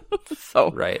whatever. Yeah. So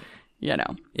right.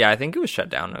 Yeah, I think it was shut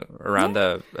down around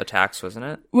the attacks, wasn't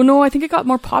it? Well, no, I think it got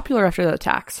more popular after the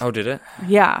attacks. Oh, did it?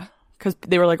 Yeah, because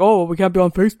they were like, oh, we can't be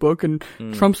on Facebook, and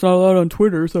Trump's not allowed on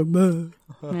Twitter, so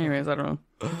anyways, I don't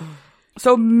know.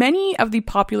 So many of the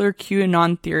popular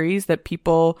QAnon theories that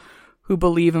people who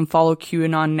believe and follow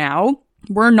QAnon now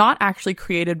were not actually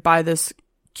created by this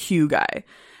Q guy.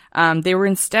 They were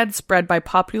instead spread by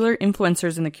popular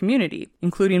influencers in the community,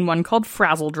 including one called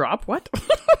Frazzle Drop. What?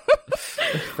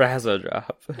 Frazzle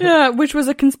Drop. Yeah, which was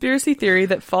a conspiracy theory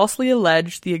that falsely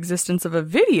alleged the existence of a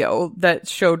video that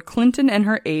showed Clinton and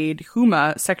her aide,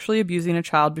 Huma, sexually abusing a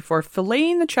child before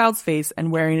filleting the child's face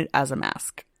and wearing it as a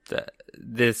mask.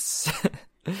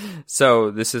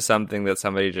 So this is something that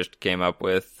somebody just came up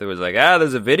with. It was like,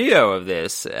 there's a video of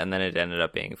this, and then it ended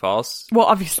up being false. Well,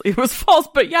 obviously it was false,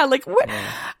 but yeah, like what?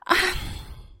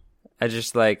 I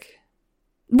just like.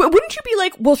 But wouldn't you be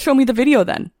like, well, show me the video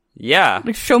then? Yeah.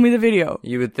 Like, show me the video.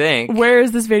 You would think. Where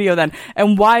is this video then?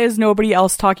 And why is nobody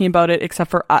else talking about it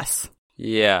except for us?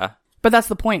 Yeah. But that's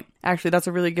the point. Actually, that's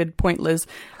a really good point, Liz.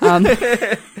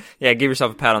 Yeah, give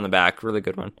yourself a pat on the back. Really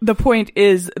good one. The point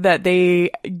is that they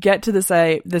get to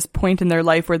this point in their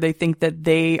life where they think that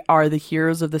they are the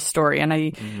heroes of the story,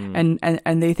 and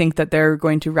and they think that they're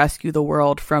going to rescue the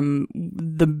world from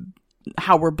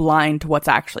how we're blind to what's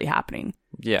actually happening.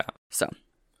 Yeah. So,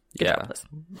 good job, Liz.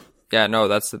 Yeah, no,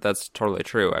 that's totally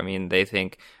true. I mean, they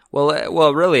think,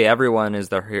 well, really, everyone is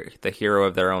the hero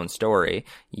of their own story.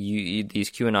 These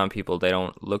QAnon people, they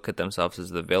don't look at themselves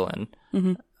as the villain.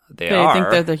 Mm-hmm. They think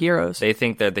they're the heroes. They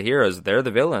think they're the heroes. They're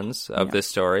the villains of this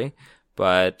story.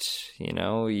 But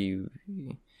you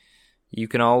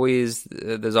can always.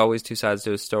 There's always two sides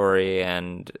to a story,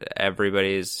 and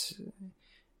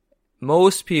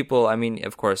most people. I mean,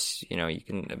 of course, you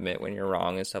can admit when you're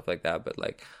wrong and stuff like that. But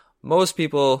like most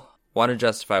people want to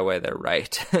justify why they're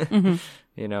right.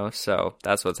 Mm-hmm. So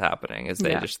that's what's happening is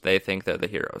they think they're the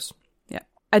heroes. Yeah.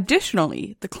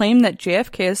 Additionally, the claim that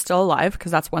JFK is still alive,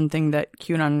 because that's one thing that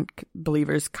QAnon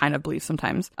believers kind of believe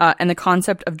sometimes, and the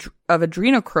concept of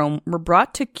adrenochrome were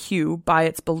brought to Q by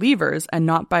its believers and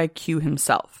not by Q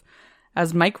himself.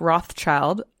 As Mike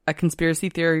Rothschild, a conspiracy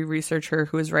theory researcher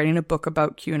who is writing a book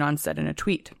about QAnon, said in a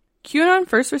tweet, QAnon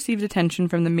first received attention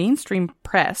from the mainstream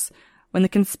press when the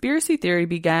conspiracy theory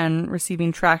began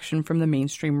receiving traction from the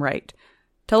mainstream right.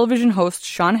 Television host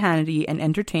Sean Hannity and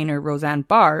entertainer Roseanne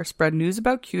Barr spread news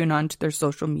about QAnon to their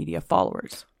social media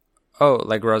followers. Oh,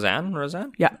 like Roseanne?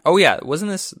 Yeah. Oh, yeah.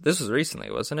 Wasn't this was recently,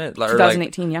 wasn't it?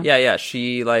 2018, yeah. Yeah.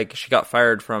 She got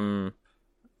fired from,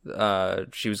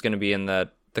 she was going to be in the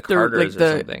Carters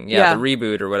or something. Yeah, the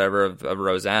reboot or whatever of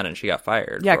Roseanne, and she got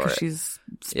fired. Yeah, because she's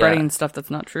spreading stuff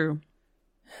that's not true.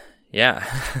 Yeah.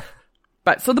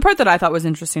 But so the part that I thought was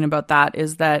interesting about that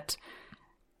is that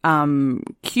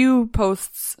Q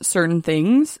posts certain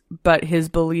things, but his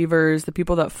believers, the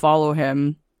people that follow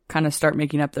him, kind of start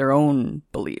making up their own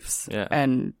beliefs. Yeah.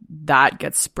 And that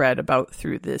gets spread about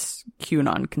through this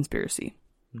QAnon conspiracy.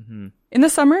 Mm-hmm. In the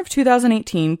summer of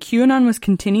 2018, QAnon was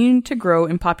continuing to grow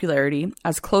in popularity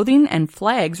as clothing and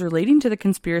flags relating to the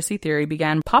conspiracy theory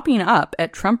began popping up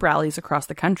at Trump rallies across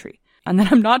the country. And then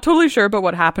I'm not totally sure about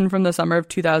what happened from the summer of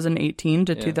 2018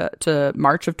 to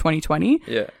March of 2020.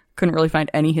 Yeah. Couldn't really find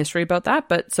any history about that.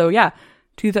 But so, yeah,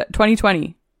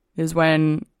 2020 is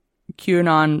when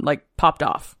QAnon like popped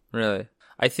off. Really?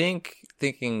 I think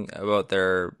thinking about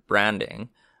their branding,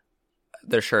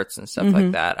 their shirts and stuff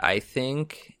like that, I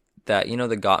think that, you know,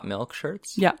 the Got Milk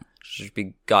shirts? Yeah. Should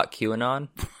be Got QAnon,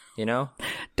 you know?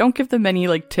 Don't give them any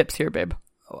like tips here, babe.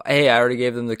 Hey, I already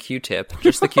gave them the Q-tip.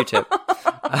 Just the Q-tip.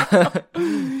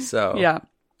 So. Yeah.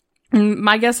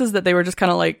 My guess is that they were just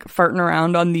kind of like farting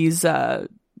around on these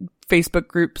Facebook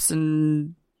groups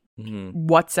and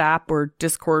WhatsApp or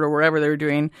Discord or whatever they were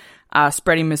doing,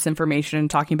 spreading misinformation and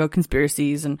talking about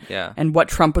conspiracies and what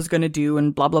Trump was going to do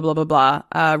and blah, blah, blah, blah, blah,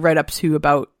 right up to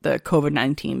about the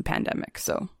COVID-19 pandemic.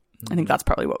 So I think that's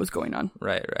probably what was going on.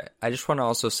 Right. I just want to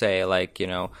also say, like, you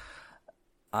know,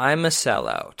 I'm a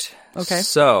sellout. Okay.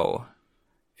 So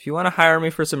if you want to hire me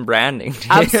for some branding deals,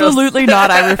 absolutely not.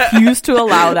 I refuse to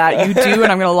allow that. You do,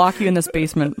 and I'm going to lock you in this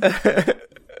basement.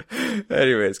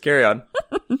 Anyways, carry on.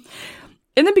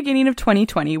 In the beginning of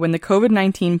 2020, when the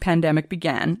COVID-19 pandemic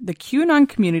began, the QAnon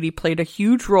community played a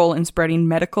huge role in spreading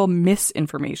medical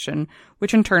misinformation,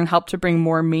 which in turn helped to bring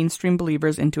more mainstream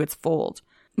believers into its fold.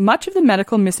 Much of the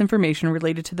medical misinformation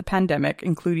related to the pandemic,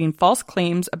 including false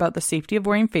claims about the safety of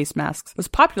wearing face masks, was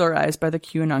popularized by the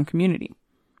QAnon community.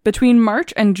 Between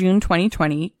March and June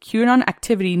 2020, QAnon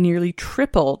activity nearly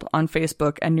tripled on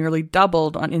Facebook and nearly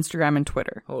doubled on Instagram and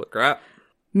Twitter. Holy crap.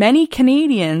 Many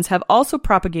Canadians have also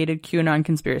propagated QAnon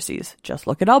conspiracies. Just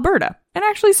look at Alberta. And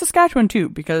actually Saskatchewan too,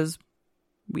 because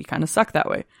we kind of suck that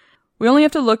way. We only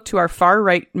have to look to our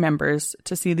far-right members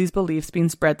to see these beliefs being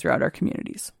spread throughout our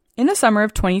communities. In the summer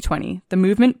of 2020, the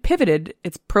movement pivoted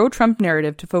its pro-Trump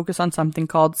narrative to focus on something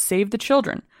called Save the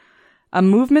Children, a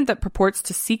movement that purports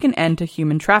to seek an end to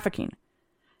human trafficking.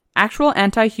 Actual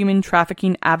anti-human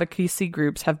trafficking advocacy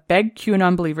groups have begged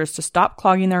QAnon believers to stop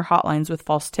clogging their hotlines with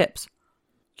false tips.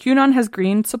 QAnon has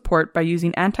gained support by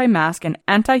using anti-mask and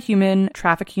anti-human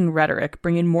trafficking rhetoric,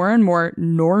 bringing more and more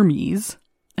normies,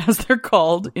 as they're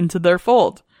called, into their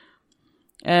fold.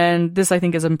 And this, I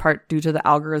think, is in part due to the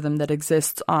algorithm that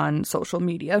exists on social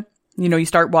media. You know, you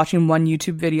start watching one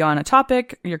YouTube video on a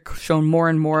topic, you're shown more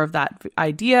and more of that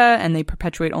idea, and they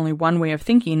perpetuate only one way of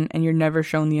thinking, and you're never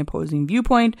shown the opposing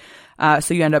viewpoint.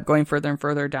 So you end up going further and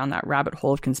further down that rabbit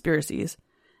hole of conspiracies.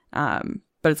 But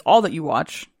it's all that you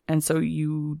watch, and so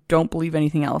you don't believe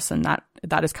anything else, and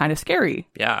that is kind of scary.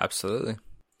 Yeah, absolutely.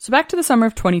 So back to the summer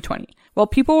of 2020. While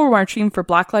people were marching for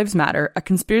Black Lives Matter, a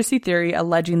conspiracy theory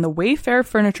alleging the Wayfair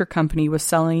Furniture Company was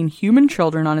selling human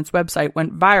children on its website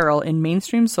went viral in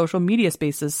mainstream social media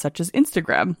spaces such as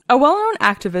Instagram. A well-known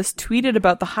activist tweeted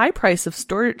about the high price of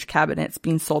storage cabinets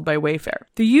being sold by Wayfair.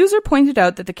 The user pointed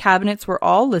out that the cabinets were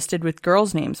all listed with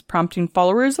girls' names, prompting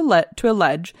followers to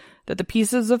allege that the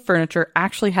pieces of furniture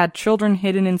actually had children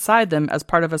hidden inside them as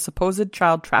part of a supposed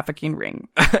child trafficking ring.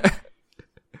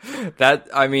 That,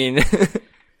 I mean,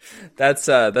 that's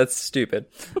stupid.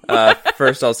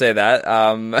 First I'll say that.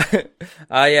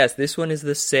 Yes, this one is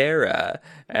the Sarah.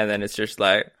 And then it's just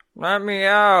like, let me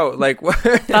out. Like, what?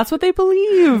 That's what they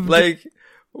believe. Like,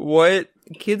 what?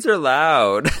 Kids are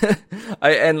loud.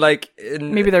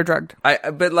 Maybe they're drugged.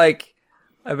 But like,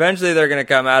 eventually they're going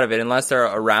to come out of it unless they're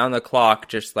around the clock,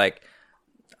 just like,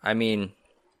 I mean,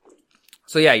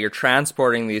 so yeah, you're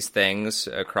transporting these things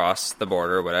across the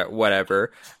border,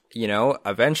 whatever, you know,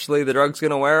 eventually the drug's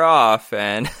going to wear off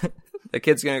and the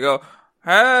kid's going to go,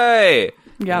 hey!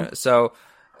 Yeah. You know, so,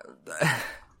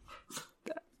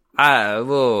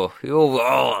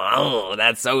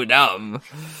 that's so dumb.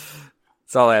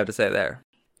 That's all I have to say there.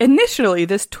 Initially,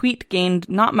 this tweet gained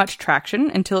not much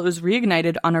traction until it was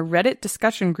reignited on a Reddit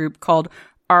discussion group called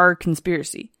R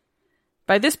Conspiracy.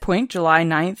 By this point, July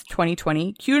 9th,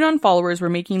 2020, QAnon followers were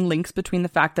making links between the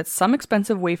fact that some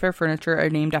expensive Wayfair furniture are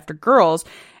named after girls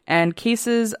and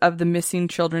cases of the missing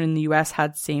children in the US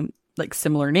had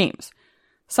similar names.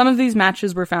 Some of these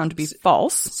matches were found to be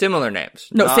false. Similar names.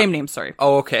 No, same names, sorry.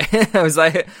 Oh, okay. I was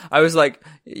like,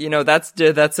 you know, that's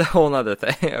a whole nother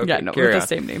thing. Okay, yeah, no, with the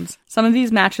same names. Some of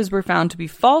these matches were found to be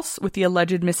false, with the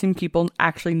alleged missing people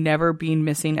actually never being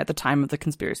missing at the time of the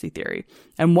conspiracy theory.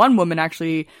 And one woman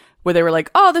actually, where they were like,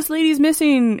 oh, this lady's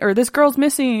missing, or this girl's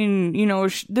missing, you know,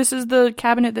 this is the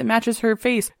cabinet that matches her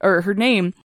face, or her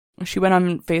name. She went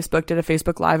on Facebook, did a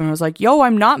Facebook Live, and was like, yo,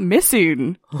 I'm not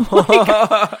missing.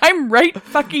 Like, I'm right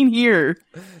fucking here.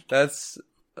 That's,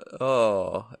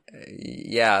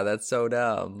 yeah, that's so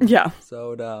dumb. Yeah.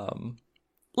 So dumb.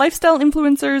 Lifestyle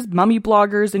influencers, mummy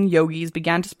bloggers, and yogis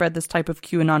began to spread this type of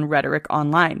QAnon rhetoric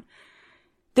online.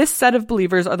 This set of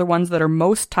believers are the ones that are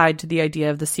most tied to the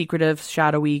idea of the secretive,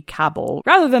 shadowy cabal,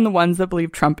 rather than the ones that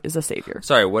believe Trump is a savior.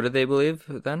 Sorry, what do they believe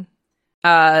then?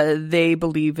 They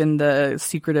believe in the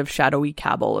secretive, shadowy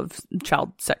cabal of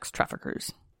child sex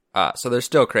traffickers. So they're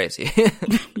still crazy.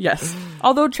 Yes.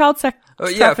 Although child sex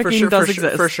trafficking does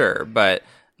exist. For sure. But,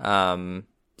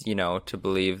 to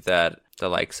believe that the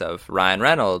likes of Ryan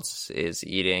Reynolds is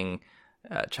eating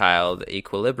child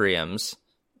equilibriums,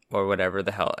 or whatever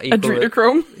the hell.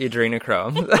 Adrenochrome?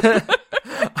 Adrenochrome.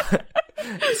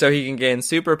 So he can gain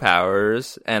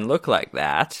superpowers and look like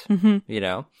that,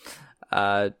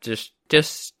 just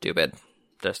stupid.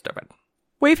 Just stupid.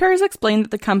 Wayfair has explained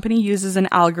that the company uses an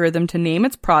algorithm to name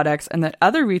its products and that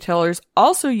other retailers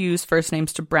also use first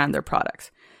names to brand their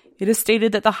products. It is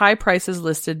stated that the high prices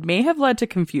listed may have led to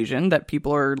confusion, that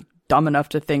people are dumb enough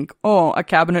to think, a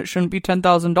cabinet shouldn't be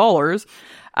 $10,000,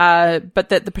 but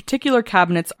that the particular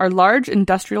cabinets are large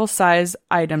industrial size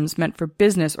items meant for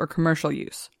business or commercial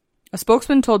use. A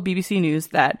spokesman told BBC News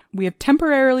that we have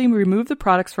temporarily removed the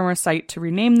products from our site to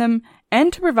rename them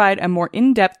and to provide a more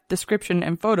in-depth description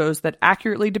and photos that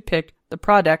accurately depict the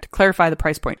product to clarify the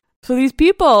price point. So these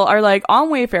people are like on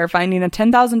Wayfair finding a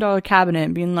 $10,000 cabinet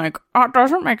and being like, it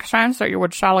doesn't make sense that you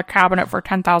would sell a cabinet for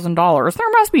 $10,000.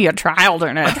 There must be a child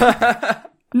in it.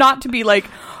 Not to be like,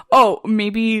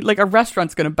 maybe like a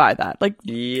restaurant's going to buy that. Like,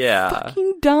 yeah,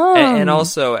 fucking dumb. And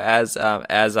also as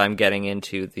I'm getting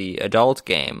into the adult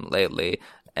game lately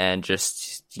and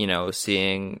just,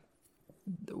 seeing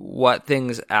what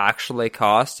things actually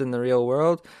cost in the real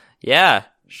world. Yeah,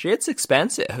 shit's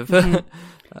expensive.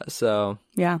 Mm-hmm.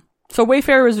 Yeah. So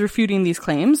Wayfair was refuting these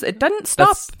claims. It didn't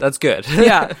stop. That's good.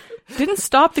 Yeah. Didn't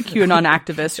stop the QAnon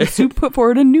activists who put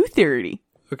forward a new theory.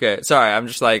 Okay. Sorry. I'm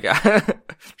just like,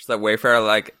 Wayfair,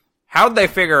 like, how'd they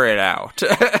figure it out?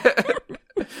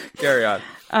 Carry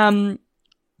on.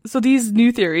 So these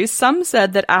new theories, some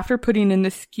said that after putting in the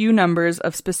SKU numbers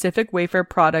of specific Wayfair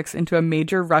products into a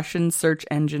major Russian search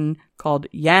engine called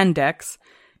Yandex,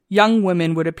 young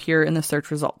women would appear in the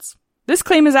search results. This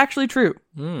claim is actually true.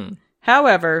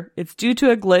 However, it's due to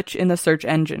a glitch in the search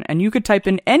engine, and you could type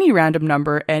in any random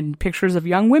number and pictures of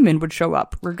young women would show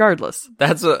up, regardless.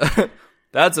 That's a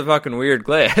fucking weird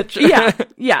glitch.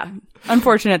 Yeah.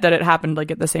 Unfortunate that it happened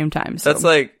like at the same time. So. That's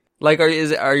like, are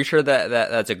you sure that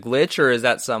that's a glitch, or is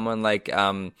that someone like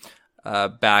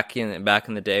back in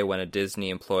the day when a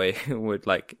Disney employee would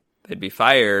they'd be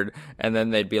fired and then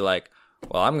they'd be like,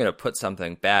 well, I'm gonna put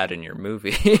something bad in your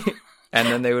movie. And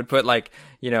then they would put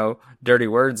dirty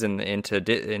words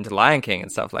into Lion King and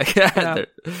stuff like that.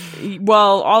 Yeah.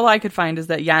 Well, all I could find is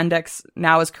that Yandex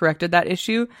now has corrected that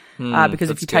issue because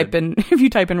if you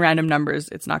type in random numbers,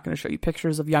 it's not going to show you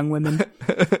pictures of young women.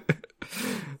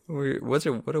 What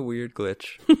a weird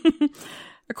glitch.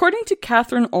 According to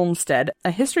Catherine Olmsted,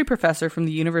 a history professor from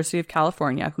the University of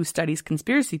California who studies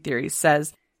conspiracy theories,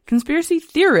 says, conspiracy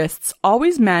theorists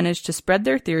always manage to spread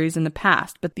their theories in the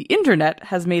past, but the internet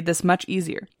has made this much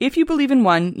easier. If you believe in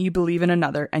one, you believe in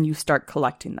another, and you start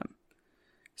collecting them.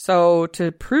 So,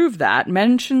 to prove that,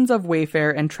 mentions of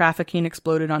Wayfair and trafficking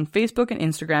exploded on Facebook and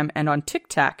Instagram and on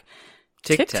TikTok.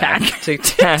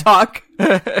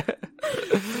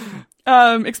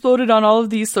 Exploded on all of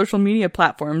these social media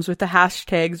platforms with the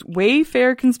hashtags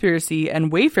Wayfair Conspiracy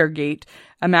and Wayfairgate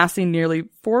amassing nearly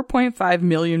 4.5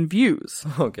 million views.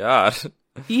 Oh, God.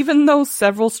 Even though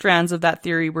several strands of that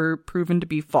theory were proven to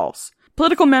be false.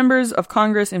 Political members of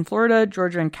Congress in Florida,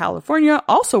 Georgia, and California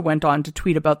also went on to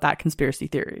tweet about that conspiracy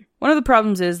theory. One of the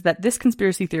problems is that this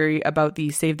conspiracy theory about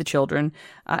the Save the Children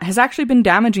has actually been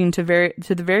damaging to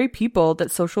the very people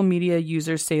that social media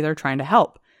users say they're trying to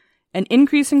help. An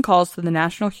increase in calls to the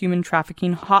National Human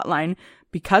Trafficking Hotline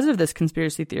because of this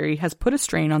conspiracy theory has put a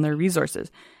strain on their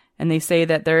resources. And they say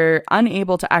that they're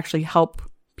unable to actually help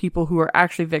people who are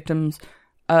actually victims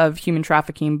of human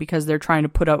trafficking because they're trying to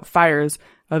put out fires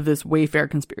of this Wayfair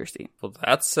conspiracy. Well,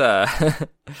 that's, that's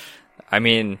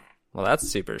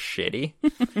super shitty.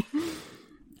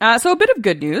 So a bit of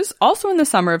good news. Also in the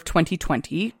summer of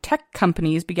 2020, tech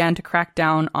companies began to crack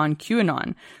down on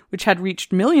QAnon, which had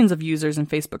reached millions of users in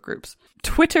Facebook groups.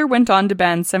 Twitter went on to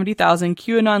ban 70,000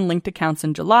 QAnon-linked accounts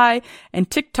in July, and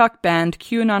TikTok banned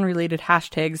QAnon-related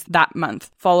hashtags that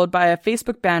month, followed by a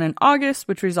Facebook ban in August,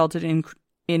 which resulted in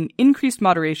increased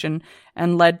moderation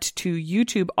and led to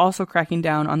YouTube also cracking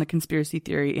down on the conspiracy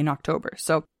theory in October.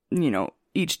 So,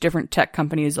 each different tech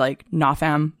company is like, nah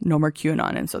fam, no more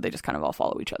QAnon. And so they just kind of all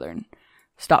follow each other and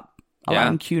stop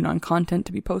allowing QAnon content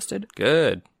to be posted.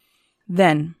 Good.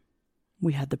 Then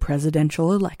we had the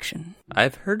presidential election.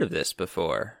 I've heard of this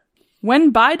before.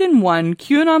 When Biden won,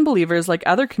 QAnon believers, like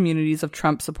other communities of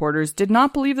Trump supporters, did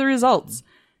not believe the results.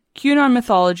 QAnon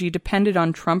mythology depended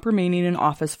on Trump remaining in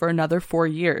office for another 4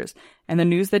 years, and the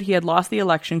news that he had lost the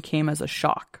election came as a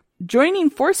shock. Joining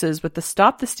forces with the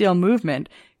Stop the Steal movement,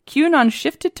 QAnon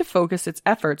shifted to focus its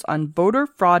efforts on voter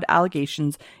fraud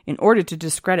allegations in order to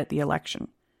discredit the election.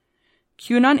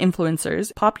 QAnon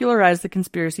influencers popularized the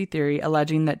conspiracy theory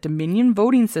alleging that Dominion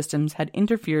voting systems had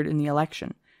interfered in the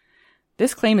election.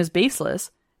 This claim is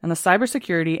baseless, and the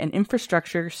Cybersecurity and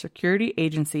Infrastructure Security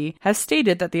Agency has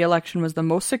stated that the election was the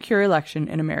most secure election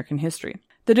in American history.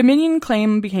 The Dominion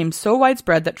claim became so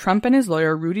widespread that Trump and his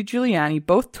lawyer Rudy Giuliani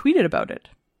both tweeted about it.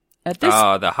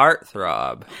 The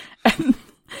heartthrob.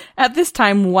 At this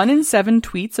time, 1 in 7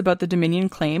 tweets about the Dominion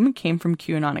claim came from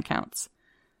QAnon accounts.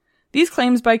 These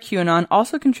claims by QAnon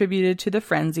also contributed to the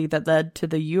frenzy that led to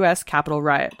the U.S. Capitol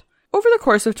riot. Over the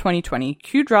course of 2020,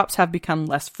 Q drops have become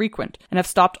less frequent and have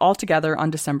stopped altogether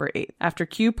on December 8th, after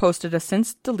Q posted a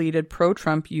since-deleted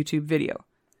pro-Trump YouTube video.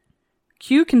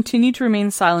 Q continued to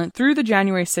remain silent through the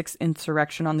January 6th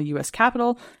insurrection on the U.S.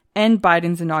 Capitol and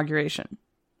Biden's inauguration.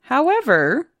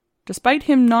 However, despite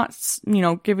him not,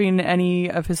 giving any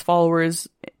of his followers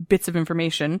bits of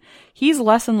information, he's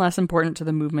less and less important to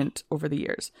the movement over the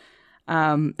years.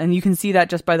 And you can see that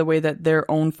just by the way that their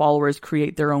own followers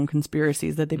create their own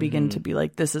conspiracies, that they begin to be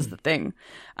like, this is the thing,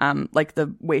 like the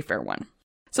Wayfair one.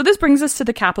 So this brings us to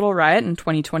the Capitol riot in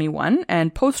 2021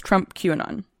 and post-Trump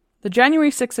QAnon. The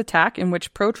January 6th attack, in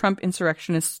which pro-Trump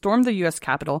insurrectionists stormed the U.S.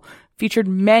 Capitol, featured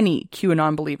many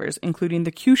QAnon believers, including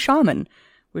the Q shaman,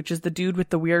 which is the dude with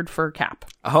the weird fur cap.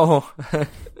 Oh,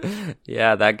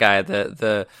 yeah, that guy,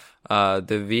 the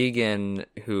vegan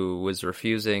who was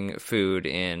refusing food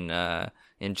in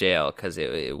jail because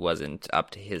it wasn't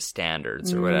up to his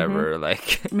standards or whatever.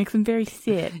 Like, it makes him very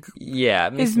sick.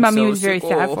 Yeah, his mommy was very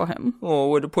sad for him. Oh,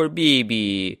 what a poor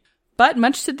baby. But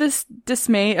much to this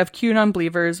dismay of QAnon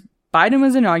believers, Biden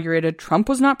was inaugurated, Trump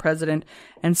was not president,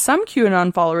 and some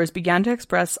QAnon followers began to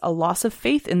express a loss of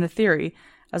faith in the theory,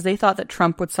 as they thought that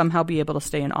Trump would somehow be able to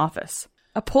stay in office.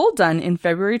 A poll done in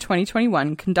February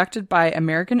 2021, conducted by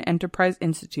American Enterprise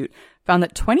Institute, found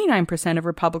that 29% of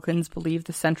Republicans believe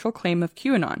the central claim of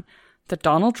QAnon, that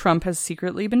Donald Trump has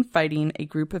secretly been fighting a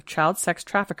group of child sex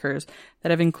traffickers that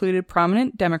have included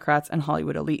prominent Democrats and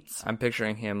Hollywood elites. I'm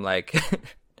picturing him like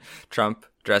Trump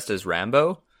dressed as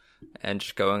Rambo and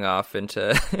just going off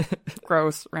into...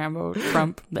 Gross, Rambo,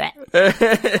 Trump.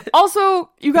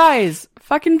 Also, you guys,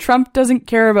 fucking Trump doesn't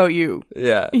care about you.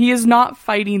 Yeah. He is not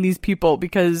fighting these people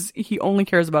because he only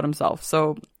cares about himself.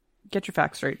 So get your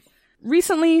facts straight.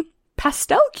 Recently,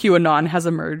 pastel QAnon has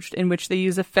emerged, in which they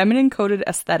use a feminine-coded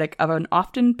aesthetic of an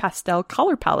often pastel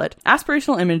color palette,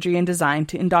 aspirational imagery, and design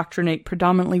to indoctrinate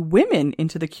predominantly women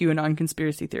into the QAnon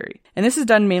conspiracy theory. And this is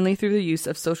done mainly through the use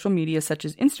of social media such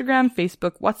as Instagram,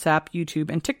 Facebook, WhatsApp, YouTube,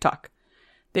 and TikTok.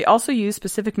 They also use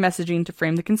specific messaging to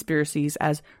frame the conspiracies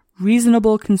as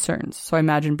reasonable concerns. So I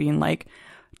imagine being like,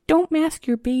 don't mask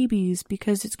your babies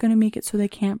because it's going to make it so they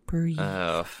can't breathe.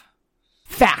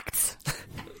 Facts.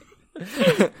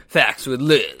 Facts with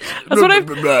Liz. That's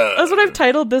what I've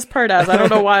titled this part as. I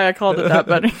don't know why I called it that,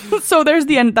 but so there's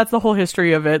the end. That's the whole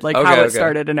history of it, like how it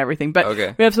started and everything.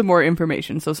 But we have some more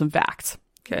information, so some facts.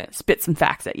 Okay. Spit some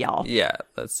facts at y'all. Yeah,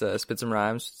 let's spit some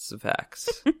rhymes, some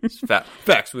facts.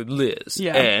 Facts with Liz,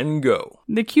 and go.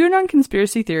 The QAnon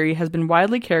conspiracy theory has been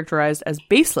widely characterized as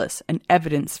baseless and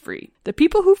evidence-free. The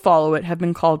people who follow it have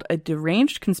been called a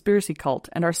deranged conspiracy cult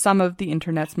and are some of the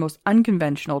internet's most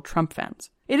unconventional Trump fans.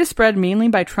 It is spread mainly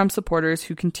by Trump supporters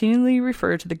who continually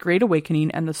refer to the Great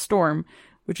Awakening and the Storm,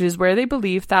 which is where they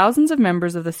believe thousands of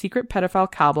members of the secret pedophile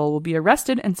cabal will be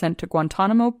arrested and sent to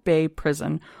Guantanamo Bay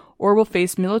prison, or will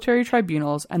face military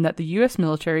tribunals, and that the U.S.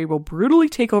 military will brutally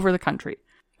take over the country.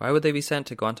 Why would they be sent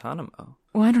to Guantanamo?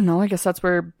 Well, I don't know. I guess that's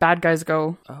where bad guys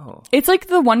go. Oh. It's like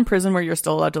the one prison where you're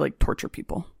still allowed to, like, torture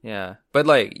people. Yeah. But,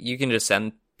 like, you can just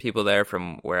send people there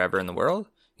from wherever in the world?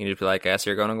 You need to be like, I guess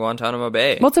you're going to Guantanamo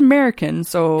Bay. Well, it's American,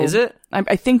 so... Is it?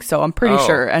 I think so. I'm pretty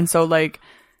sure. And so, like,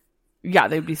 yeah,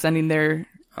 they'd be sending their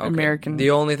American... The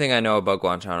only thing I know about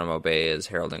Guantanamo Bay is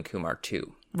Harold and Kumar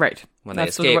 2. Right. When they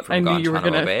escaped from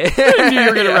Guantanamo Bay. I knew you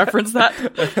were going to reference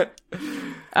that.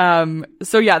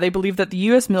 So yeah, they believe that the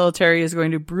U.S. military is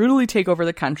going to brutally take over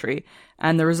the country,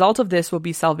 and the result of this will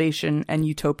be salvation and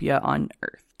utopia on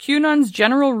Earth. QAnon's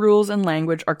general rules and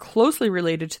language are closely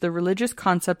related to the religious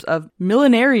concept of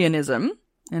millenarianism,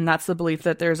 and that's the belief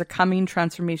that there's a coming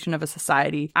transformation of a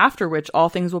society after which all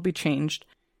things will be changed,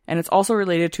 and it's also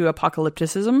related to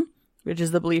apocalypticism, which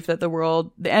is the belief that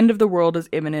the end of the world is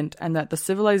imminent and that the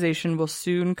civilization will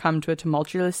soon come to a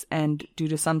tumultuous end due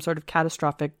to some sort of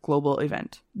catastrophic global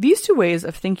event. These two ways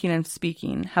of thinking and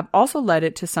speaking have also led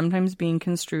it to sometimes being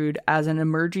construed as an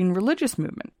emerging religious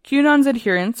movement. QAnon's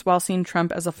adherents, while seeing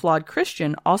Trump as a flawed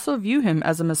Christian, also view him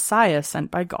as a messiah sent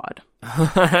by God.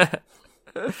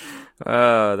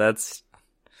 Oh, that's...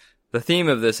 The theme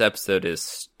of this episode is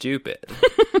stupid.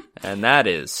 And that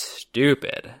is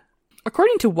stupid.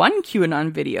 According to one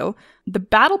QAnon video, the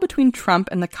battle between Trump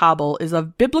and the cabal is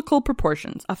of biblical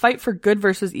proportions, a fight for good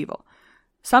versus evil.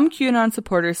 Some QAnon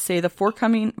supporters say the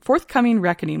forthcoming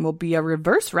reckoning will be a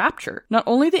reverse rapture, not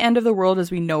only the end of the world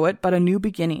as we know it, but a new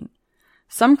beginning.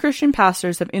 Some Christian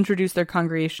pastors have introduced their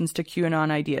congregations to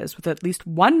QAnon ideas, with at least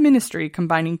one ministry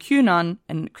combining QAnon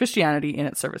and Christianity in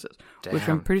its services, which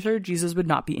I'm pretty sure Jesus would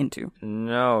not be into.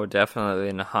 No,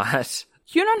 definitely not.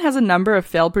 QAnon has a number of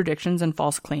failed predictions and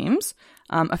false claims,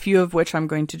 a few of which I'm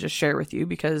going to just share with you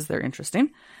because they're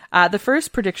interesting. The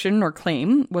first prediction or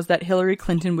claim was that Hillary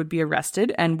Clinton would be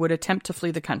arrested and would attempt to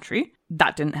flee the country.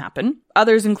 That didn't happen.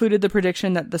 Others included the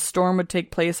prediction that the storm would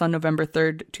take place on November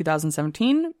 3rd,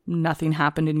 2017. Nothing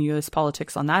happened in U.S.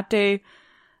 politics on that day.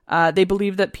 They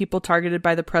believed that people targeted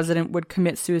by the president would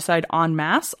commit suicide en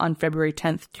masse on February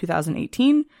 10th,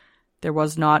 2018. There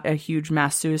was not a huge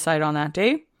mass suicide on that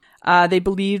day. They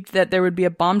believed that there would be a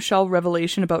bombshell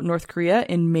revelation about North Korea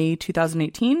in May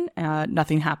 2018.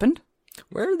 Nothing happened.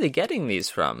 Where are they getting these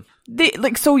from? They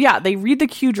read the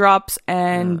Q drops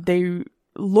and they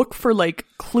look for like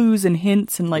clues and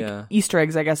hints and Easter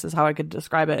eggs, I guess is how I could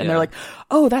describe it. And they're like,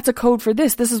 oh, that's a code for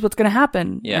this. This is what's going to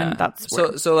happen. Yeah. And that's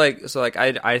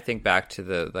I think back to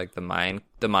the mine,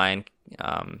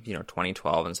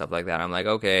 2012 and stuff like that. I'm like,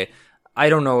 okay, I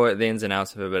don't know what the ins and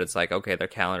outs of it, but it's like, okay, their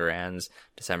calendar ends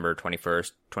December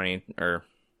 21st,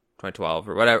 2012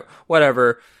 or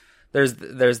whatever.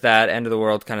 There's that end of the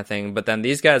world kind of thing. But then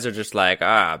these guys are just like,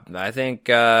 I think,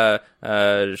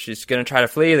 she's going to try to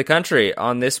flee the country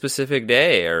on this specific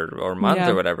day or month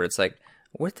or whatever. It's like,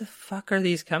 where the fuck are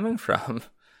these coming from?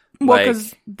 Well,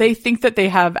 because they think that they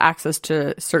have access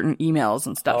to certain emails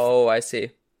and stuff. Oh, I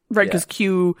see. Right. Because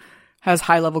Q has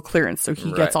high level clearance. So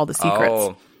he gets all the secrets.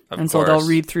 Oh, of so course. they'll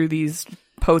read through these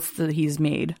posts that he's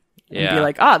made and be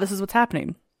like, this is what's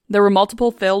happening. There were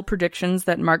multiple failed predictions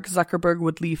that Mark Zuckerberg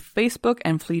would leave Facebook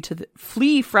and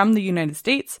flee from the United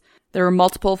States. There were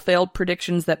multiple failed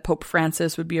predictions that Pope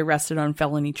Francis would be arrested on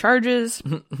felony charges.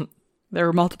 There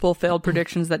were multiple failed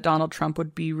predictions that Donald Trump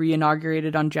would be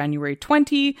re-inaugurated on January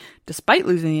 20, despite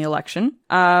losing the election.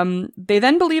 They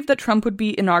then believed that Trump would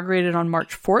be inaugurated on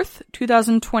March 4th,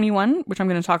 2021, which I'm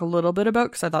going to talk a little bit about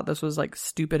because I thought this was like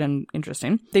stupid and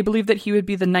interesting. They believed that he would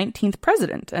be the 19th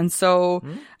president. And so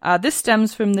this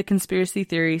stems from the conspiracy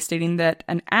theory stating that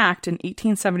an act in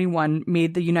 1871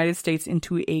 made the United States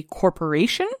into a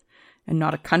corporation and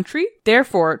not a country.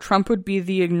 Therefore, Trump would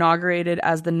be inaugurated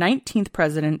as the 19th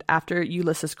president after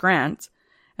Ulysses Grant,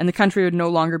 and the country would no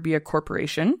longer be a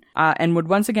corporation, and would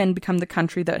once again become the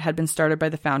country that had been started by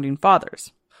the founding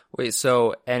fathers. Wait,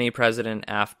 so any president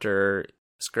after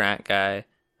this Grant guy,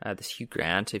 this Hugh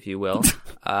Grant, if you will,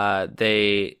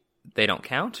 they don't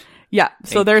count? Yeah,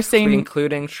 so they're saying...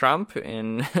 Including Trump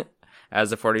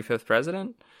as the 45th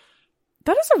president?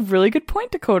 That is a really good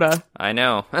point, Dakota. I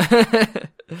know.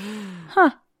 Huh.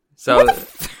 So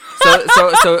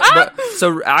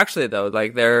actually though,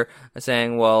 like they're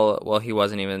saying, well, he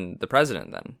wasn't even the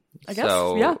president then. I guess,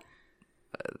 yeah.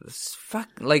 Fuck,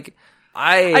 like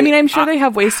I mean, I'm sure they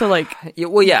have ways to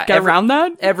get around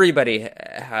that. Everybody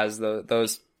has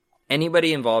those.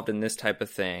 Anybody involved in this type of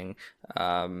thing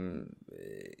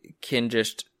can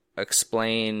just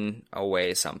explain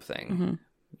away something. Mm-hmm.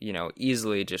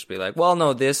 Easily just be like, well,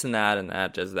 no, this and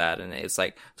that does that, and it's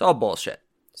like it's all bullshit.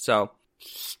 So,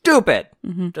 stupid.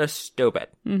 Mm-hmm. Just stupid.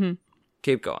 Mm-hmm.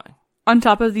 Keep going. On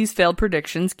top of these failed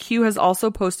predictions, Q has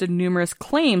also posted numerous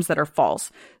claims that are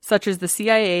false, such as the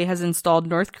CIA has installed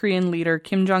North Korean leader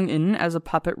Kim Jong-un as a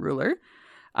puppet ruler,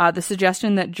 the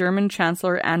suggestion that German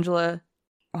Chancellor Angela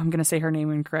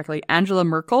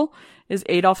Merkel is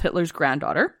Adolf Hitler's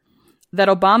granddaughter, that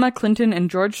Obama, Clinton,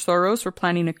 and George Soros were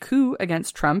planning a coup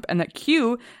against Trump, and that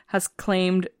Q has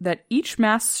claimed that each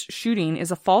mass shooting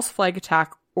is a false flag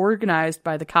attack organized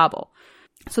by the cabal.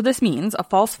 So this means a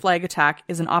false flag attack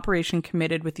is an operation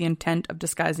committed with the intent of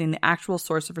disguising the actual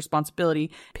source of responsibility,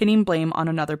 pinning blame on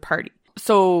another party.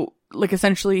 So,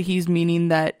 essentially he's meaning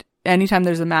that anytime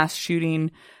there's a mass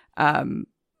shooting, the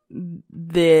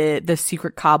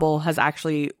secret cabal has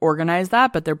actually organized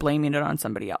that, but they're blaming it on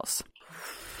somebody else.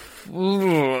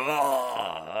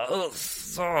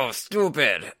 So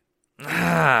stupid.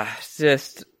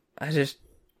 Just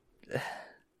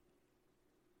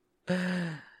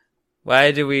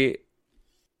Why do we...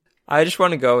 I just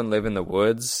want to go and live in the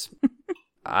woods.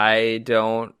 I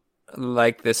don't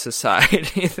like this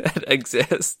society that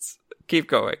exists. Keep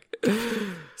going.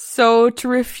 So, to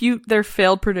refute their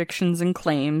failed predictions and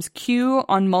claims, Q,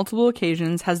 on multiple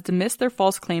occasions, has dismissed their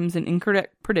false claims and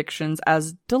incorrect predictions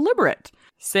as deliberate,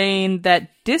 saying that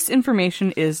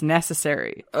disinformation is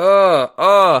necessary.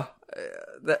 That's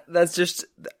just...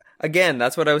 Again,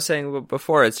 that's what I was saying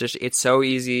before. It's so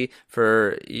easy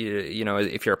for, you know,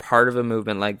 if you're a part of a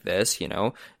movement like this, you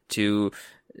know, to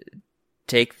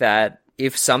take that,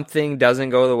 if something doesn't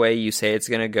go the way you say it's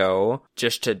going to go,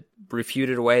 just to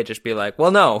refute it away, just be like, well,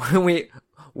 no,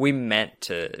 we meant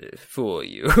to fool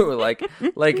you. like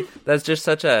that's just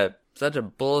such a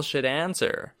bullshit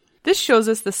answer. This shows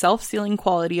us the self-sealing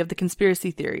quality of the conspiracy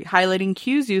theory, highlighting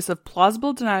Q's use of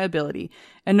plausible deniability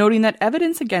and noting that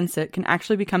evidence against it can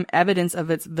actually become evidence of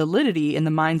its validity in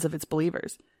the minds of its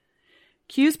believers.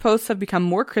 Q's posts have become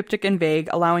more cryptic and vague,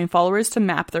 allowing followers to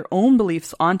map their own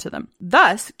beliefs onto them.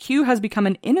 Thus, Q has become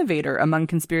an innovator among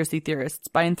conspiracy theorists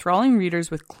by enthralling readers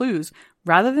with clues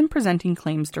rather than presenting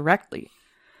claims directly.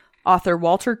 Author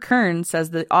Walter Kern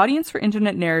says the audience for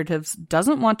internet narratives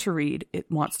doesn't want to read, it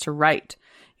wants to write.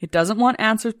 It doesn't want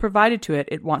answers provided to it,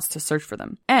 it wants to search for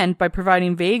them. And by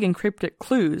providing vague and cryptic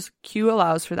clues, Q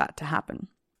allows for that to happen.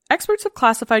 Experts have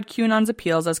classified QAnon's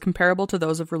appeals as comparable to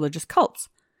those of religious cults.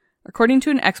 According to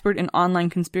an expert in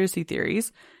online conspiracy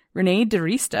theories, René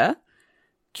Derrida,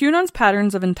 QAnon's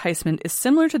patterns of enticement is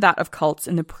similar to that of cults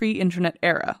in the pre-internet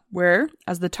era, where,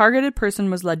 as the targeted person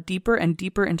was led deeper and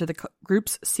deeper into the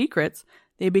group's secrets,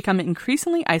 they become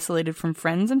increasingly isolated from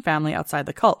friends and family outside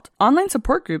the cult. Online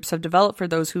support groups have developed for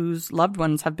those whose loved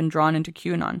ones have been drawn into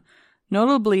QAnon,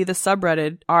 notably the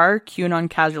subreddit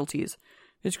r/QAnon Casualties,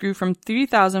 which grew from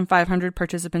 3,500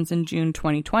 participants in June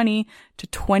 2020 to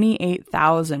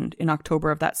 28,000 in October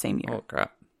of that same year. Oh,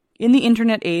 crap. In the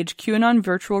internet age, QAnon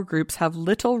virtual groups have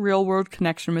little real-world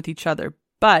connection with each other,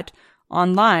 but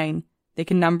online, they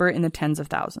can number in the tens of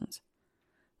thousands.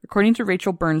 According to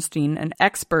Rachel Bernstein, an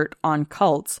expert on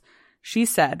cults, she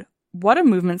said, "What a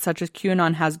movement such as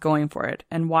QAnon has going for it,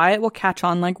 and why it will catch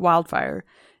on like wildfire,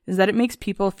 is that it makes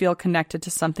people feel connected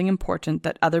to something important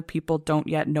that other people don't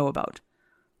yet know about.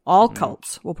 All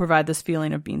cults will provide this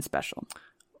feeling of being special."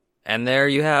 And there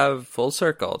you have full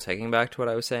circle, taking back to what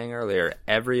I was saying earlier.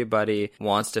 Everybody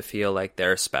wants to feel like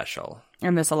they're special.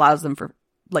 And this allows them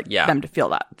them to feel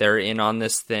that. They're in on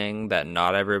this thing that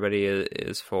not everybody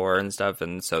is for and stuff,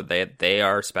 and so they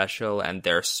are special and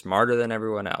they're smarter than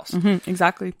everyone else. Mm-hmm,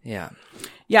 exactly. Yeah.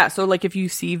 Yeah, so like if you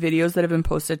see videos that have been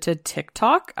posted to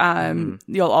TikTok,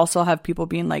 you'll also have people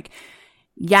being like,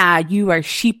 "Yeah, you are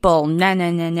sheeple, nah,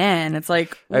 nah, nah, nah." And it's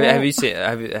like, well, have you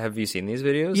seen these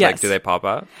videos? Yes. Like, do they pop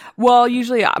up? Well,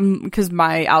 usually, because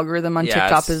my algorithm on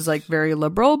TikTok is like very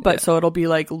liberal, but so it'll be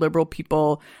like liberal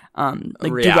people,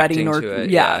 like reacting duetting or to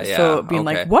it. Yeah, so being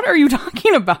like, "What are you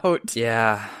talking about?"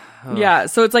 Yeah. Oh. Yeah,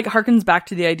 so it's like harkens back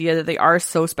to the idea that they are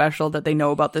so special that they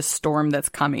know about this storm that's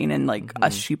coming, and like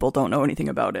us sheeple don't know anything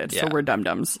about it, so we're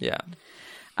dum-dums. Yeah.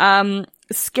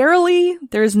 Scarily,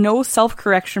 there is no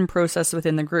self-correction process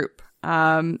within the group.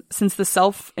 Since the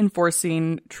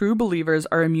self-enforcing true believers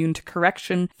are immune to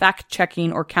correction,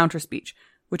 fact-checking, or counterspeech,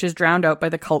 which is drowned out by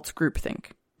the cult's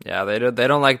groupthink. Yeah, they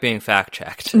don't like being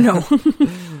fact-checked. No.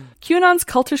 QAnon's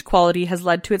cultish quality has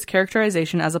led to its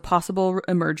characterization as a possible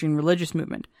emerging religious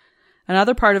movement.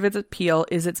 Another part of its appeal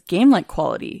is its game-like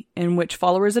quality, in which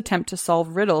followers attempt to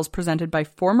solve riddles presented by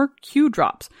former Q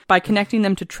drops by connecting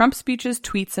them to Trump speeches,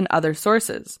 tweets, and other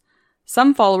sources.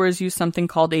 Some followers use something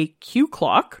called a Q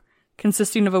clock,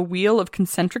 consisting of a wheel of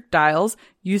concentric dials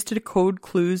used to decode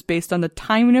clues based on the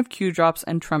timing of Q drops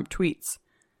and Trump tweets.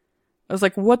 I was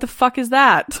like, what the fuck is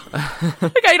that?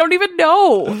 Like, I don't even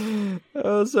know.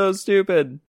 Oh, so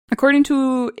stupid. According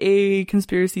to a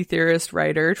conspiracy theorist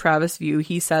writer, Travis View,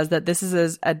 he says that this is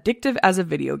as addictive as a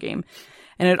video game,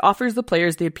 and it offers the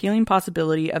players the appealing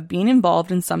possibility of being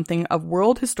involved in something of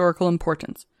world historical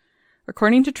importance.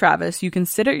 According to Travis, you can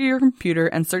sit at your computer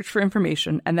and search for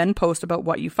information and then post about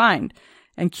what you find.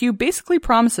 And Q basically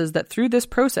promises that through this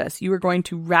process, you are going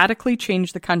to radically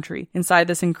change the country inside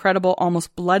this incredible,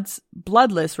 almost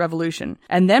bloodless revolution,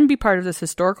 and then be part of this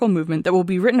historical movement that will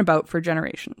be written about for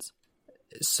generations.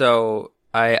 So,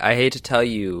 I hate to tell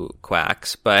you,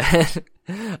 quacks, but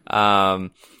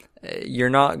you're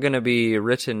not going to be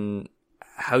written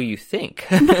how you think.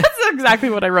 That's exactly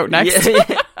what I wrote next.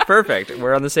 Yeah, perfect.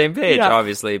 We're on the same page,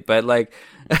 obviously. But, like,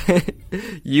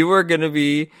 you are going to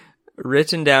be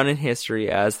written down in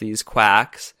history as these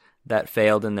quacks that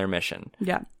failed in their mission.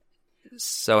 Yeah.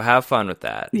 So have fun with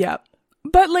that. Yeah.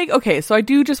 But like, okay, so I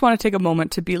do just want to take a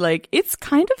moment to be like, it's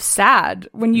kind of sad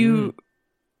when you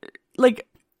like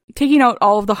taking out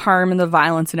all of the harm and the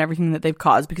violence and everything that they've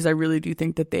caused, because I really do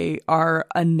think that they are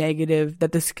a negative,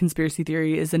 that this conspiracy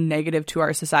theory is a negative to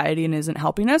our society and isn't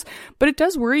helping us. But it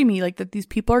does worry me like that these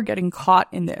people are getting caught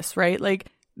in this, right? Like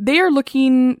they are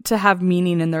looking to have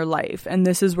meaning in their life, and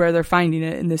this is where they're finding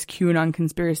it in this QAnon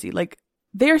conspiracy. Like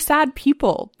they are sad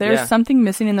people. There's something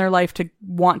missing in their life to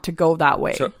want to go that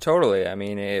way. Totally. I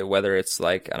mean, whether it's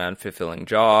like an unfulfilling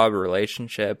job,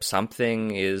 relationship,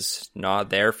 something is not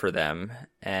there for them,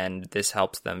 and this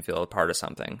helps them feel a part of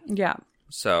something. Yeah.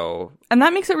 So, and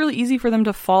that makes it really easy for them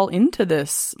to fall into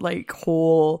this like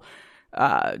whole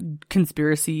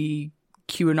conspiracy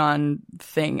QAnon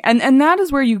thing. And that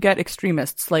is where you get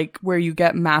extremists, like where you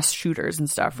get mass shooters and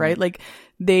stuff, right? Like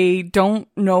they don't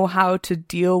know how to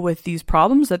deal with these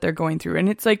problems that they're going through. And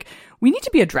it's like, we need to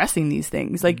be addressing these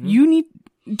things. Like you need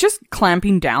just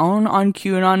clamping down on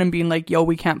QAnon and being like, yo,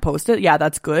 we can't post it. Yeah,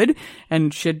 that's good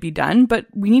and should be done. But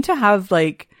we need to have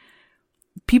like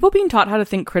people being taught how to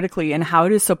think critically and how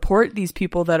to support these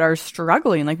people that are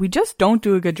struggling. Like we just don't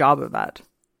do a good job of that.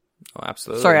 Oh,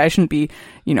 absolutely. Sorry, I shouldn't be,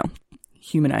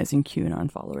 humanizing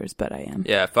QAnon followers, but I am.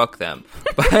 Yeah, fuck them.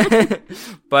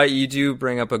 But you do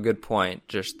bring up a good point,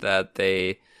 just that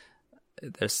there's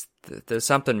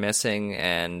something missing,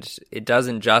 and it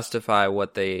doesn't justify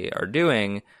what they are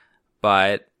doing,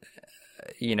 but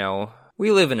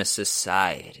we live in a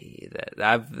society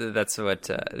that's what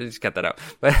just cut that out.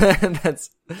 But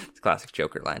that's a classic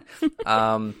Joker line.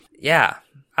 Yeah,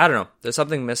 I don't know. There's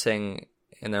something missing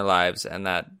in their lives, and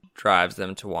that drives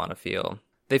them to want to feel.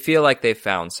 They feel like they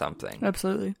found something.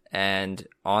 Absolutely. And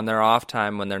on their off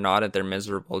time, when they're not at their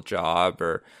miserable job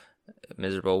or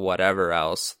miserable whatever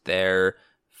else, they're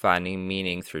finding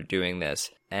meaning through doing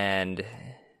this. And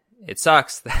it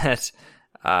sucks that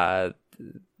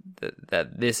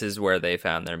that this is where they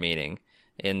found their meaning,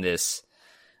 in this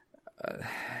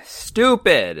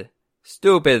stupid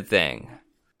thing.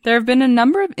 There have been a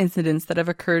number of incidents that have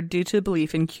occurred due to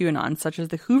belief in QAnon, such as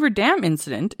the Hoover Dam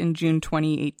incident in June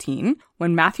 2018,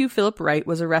 when Matthew Philip Wright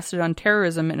was arrested on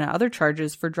terrorism and other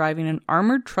charges for driving an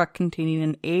armored truck containing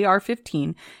an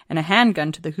AR-15 and a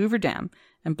handgun to the Hoover Dam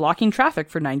and blocking traffic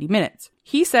for 90 minutes.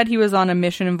 He said he was on a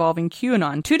mission involving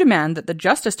QAnon to demand that the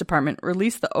Justice Department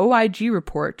release the OIG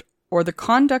report, or the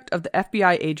conduct of the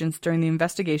FBI agents during the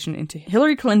investigation into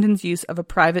Hillary Clinton's use of a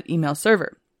private email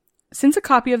server. Since a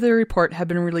copy of the report had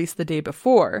been released the day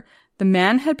before, the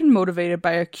man had been motivated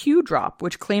by a Q drop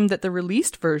which claimed that the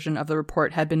released version of the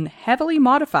report had been heavily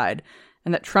modified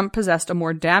and that Trump possessed a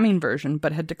more damning version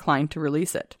but had declined to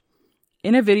release it.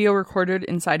 In a video recorded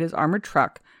inside his armored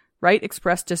truck, Wright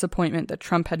expressed disappointment that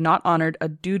Trump had not honored a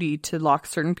duty to lock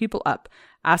certain people up,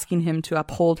 asking him to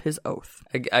uphold his oath.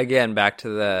 Again, back to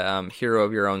the hero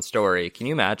of your own story. Can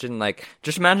you imagine,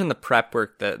 just imagine the prep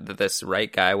work that this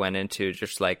Wright guy went into,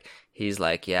 just like, he's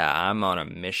like, yeah, I'm on a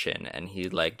mission, and he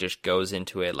just goes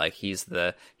into it like he's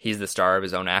the star of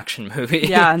his own action movie.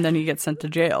 Yeah, and then he gets sent to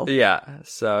jail. Yeah,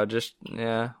 so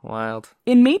wild.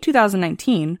 In May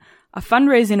 2019, a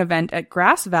fundraising event at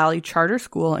Grass Valley Charter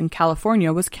School in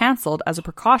California was canceled as a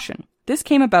precaution. This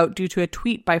came about due to a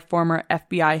tweet by former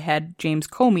FBI head James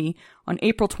Comey on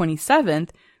April 27th,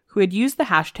 who had used the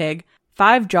hashtag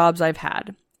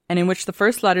 5JobsI'veHad, and in which the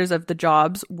first letters of the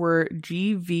jobs were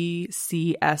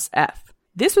GVCSF.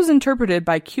 This was interpreted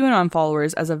by QAnon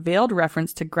followers as a veiled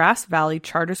reference to Grass Valley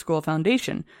Charter School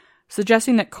Foundation,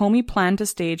 suggesting that Comey planned to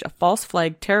stage a false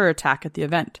flag terror attack at the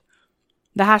event.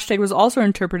 The hashtag was also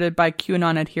interpreted by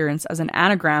QAnon adherents as an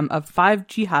anagram of 5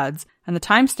 jihads, and the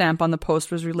timestamp on the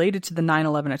post was related to the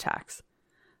 9/11 attacks.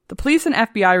 The police and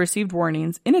FBI received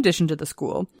warnings, in addition to the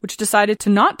school, which decided to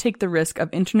not take the risk of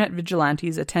internet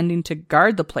vigilantes attending to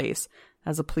guard the place,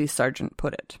 as a police sergeant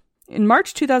put it. In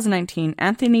March 2019,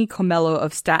 Anthony Comello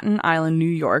of Staten Island, New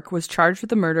York, was charged with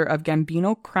the murder of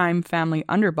Gambino crime family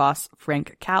underboss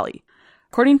Frank Cali.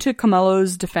 According to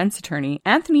Comello's defense attorney,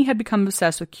 Anthony had become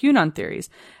obsessed with QAnon theories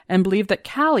and believed that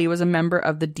Cali was a member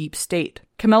of the deep state.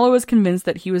 Comello was convinced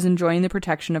that he was enjoying the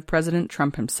protection of President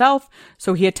Trump himself,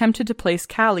 so he attempted to place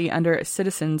Cali under a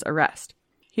citizen's arrest.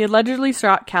 He allegedly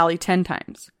shot Cali 10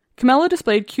 times. Comello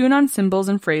displayed QAnon symbols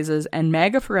and phrases and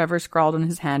MAGA Forever scrawled on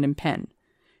his hand in pen.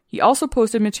 He also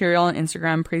posted material on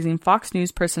Instagram praising Fox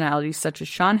News personalities such as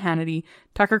Sean Hannity,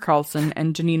 Tucker Carlson,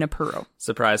 and Janina Perot.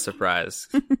 Surprise, surprise.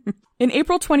 In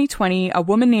April 2020, a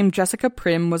woman named Jessica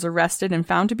Prim was arrested and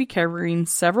found to be carrying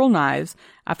several knives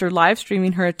after live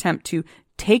streaming her attempt to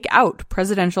take out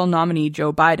presidential nominee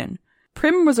Joe Biden.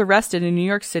 Prim was arrested in New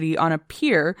York City on a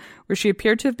pier where she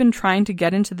appeared to have been trying to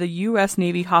get into the U.S.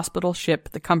 Navy hospital ship,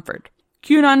 the Comfort.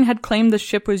 QAnon had claimed the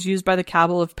ship was used by the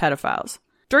cabal of pedophiles.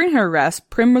 During her arrest,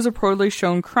 Prim was reportedly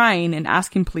shown crying and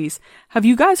asking police, "Have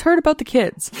you guys heard about the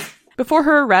kids?" Before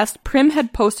her arrest, Prim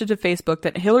had posted to Facebook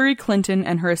that Hillary Clinton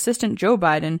and her assistant Joe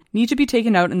Biden need to be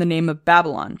taken out in the name of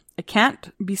Babylon. "I can't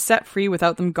be set free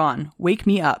without them gone. Wake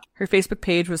me up." Her Facebook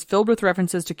page was filled with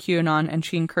references to QAnon, and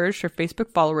she encouraged her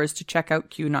Facebook followers to check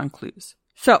out QAnon clues.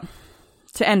 So,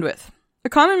 to end with, a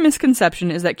common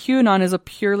misconception is that QAnon is a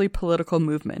purely political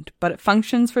movement, but it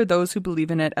functions for those who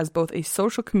believe in it as both a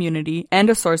social community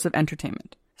and a source of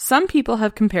entertainment. Some people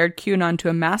have compared QAnon to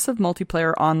a massive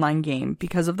multiplayer online game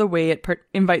because of the way it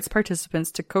invites participants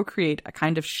to co-create a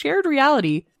kind of shared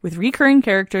reality with recurring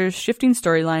characters, shifting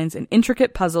storylines, and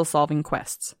intricate puzzle-solving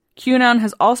quests. QAnon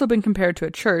has also been compared to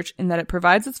a church in that it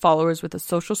provides its followers with a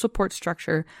social support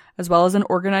structure as well as an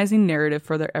organizing narrative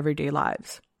for their everyday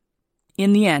lives.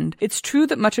 In the end, it's true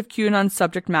that much of QAnon's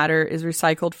subject matter is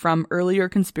recycled from earlier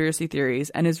conspiracy theories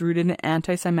and is rooted in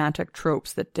anti-Semitic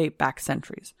tropes that date back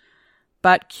centuries.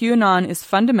 But QAnon is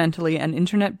fundamentally an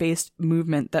internet-based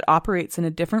movement that operates in a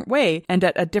different way and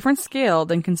at a different scale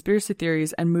than conspiracy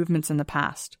theories and movements in the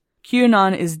past.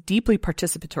 QAnon is deeply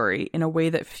participatory in a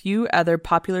way that few other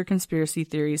popular conspiracy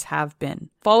theories have been.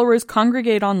 Followers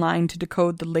congregate online to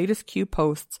decode the latest Q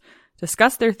posts,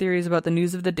 discuss their theories about the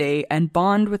news of the day, and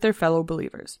bond with their fellow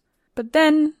believers. But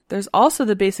then, there's also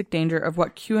the basic danger of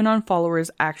what QAnon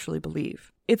followers actually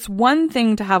believe. It's one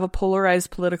thing to have a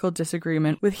polarized political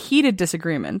disagreement with heated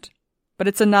disagreement, but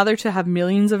it's another to have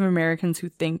millions of Americans who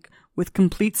think, with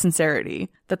complete sincerity,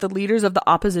 that the leaders of the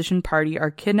opposition party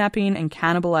are kidnapping and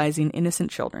cannibalizing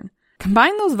innocent children.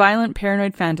 Combine those violent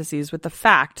paranoid fantasies with the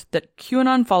fact that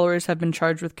QAnon followers have been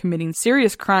charged with committing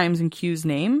serious crimes in Q's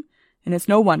name, and it's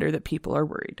no wonder that people are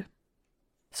worried.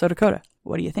 So Dakota,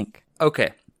 what do you think?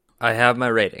 Okay, I have my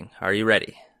rating. Are you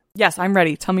ready? Yes, I'm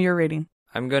ready. Tell me your rating.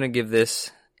 I'm going to give this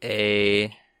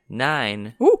a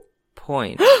 9.6. Oh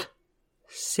my gosh!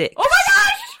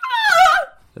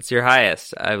 That's your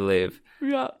highest, I believe.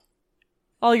 Yeah.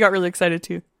 Ollie got really excited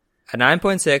too. A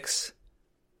 9.6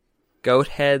 goat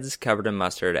heads covered in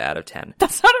mustard out of 10.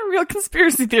 That's not a real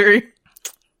conspiracy theory.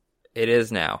 It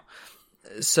is now.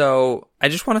 So I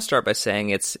just want to start by saying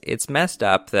it's messed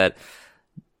up that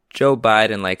Joe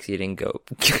Biden likes eating goat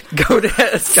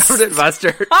heads covered in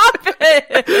mustard. Stop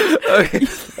it!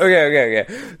 Okay.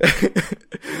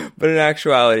 But in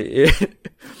actuality,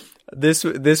 this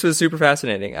was super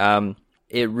fascinating.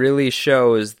 It really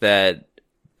shows that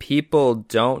people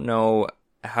don't know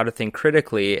how to think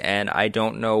critically, and I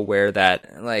don't know where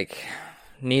that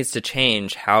needs to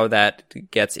change, how that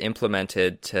gets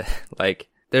implemented to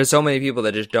there's so many people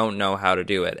that just don't know how to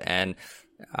do it. And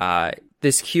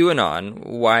this QAnon,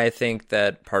 why I think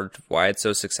that part of why it's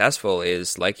so successful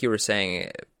is, like you were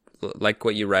saying, like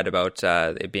what you read about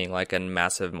it being like a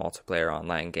massive multiplayer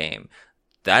online game.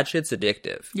 That shit's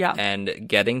addictive. Yeah. And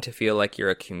getting to feel like you're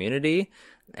a community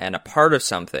and a part of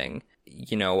something,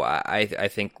 I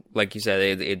think, like you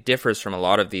said, it differs from a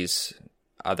lot of these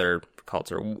other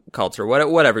cults or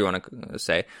whatever you want to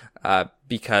say,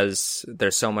 because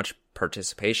there's so much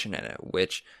participation in it,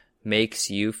 which makes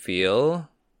you feel,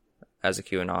 as a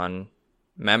QAnon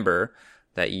member,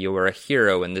 that you are a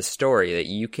hero in this story, that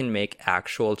you can make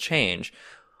actual change,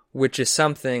 which is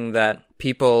something that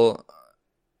people,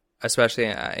 especially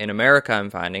in America, I'm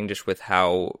finding, just with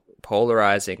how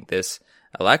polarizing this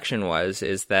election was,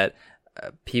 is that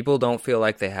people don't feel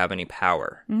like they have any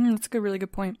power. That's a really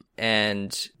good point.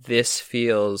 And this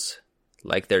feels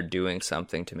like they're doing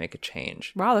something to make a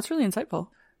change. Wow, that's really insightful.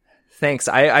 Thanks.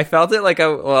 I felt it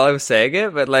while I was saying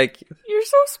it, but You're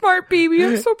so smart, baby.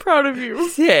 I'm so proud of you.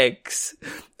 Thanks.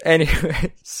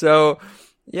 Anyway, so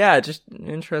yeah, just an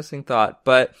interesting thought.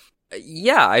 But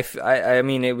yeah, I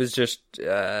mean, it was just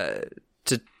to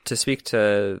speak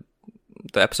to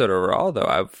the episode overall, though,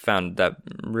 I found that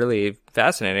really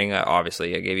fascinating.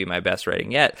 Obviously, I gave you my best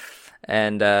rating yet.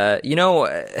 And,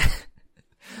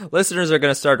 listeners are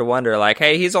going to start to wonder,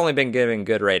 hey, he's only been giving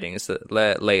good ratings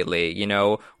lately.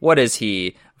 What is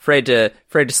he, afraid to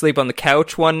sleep on the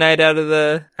couch one night out of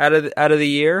the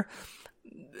year?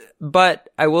 But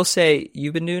I will say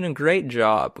you've been doing a great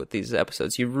job with these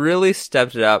episodes. You've really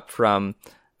stepped it up from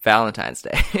Valentine's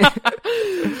Day.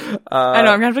 I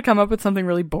know, I'm gonna have to come up with something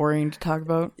really boring to talk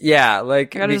about. Yeah, I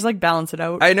gotta just balance it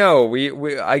out. I know,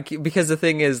 because the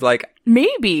thing is,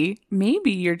 maybe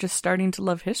you're just starting to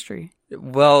love history.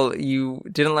 Well, you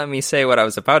didn't let me say what I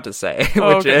was about to say,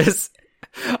 which is,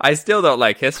 I still don't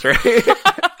like history.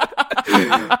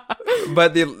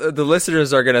 But the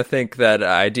listeners are going to think that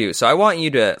I do. So I want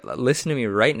you to listen to me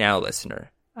right now,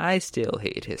 listener. I still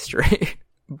hate history.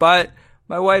 But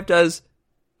my wife does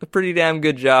a pretty damn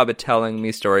good job at telling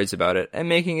me stories about it and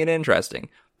making it interesting.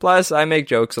 Plus, I make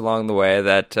jokes along the way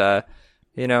that,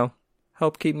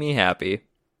 help keep me happy.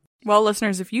 Well,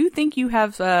 listeners, if you think you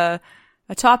have a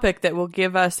topic that will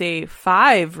give us a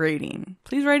 5 rating,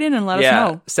 please write in and let us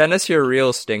know. Send us your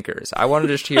real stinkers. I want to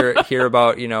just hear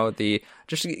about,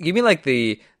 just give me like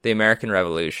the American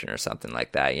Revolution or something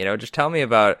like that. Just tell me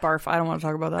about... Barf, I don't want to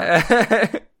talk about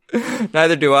that.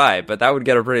 Neither do I, but that would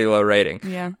get a pretty low rating.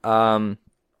 Yeah.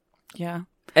 Yeah.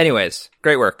 Anyways,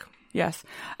 great work. Yes.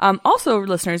 Also,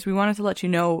 listeners, we wanted to let you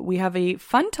know we have a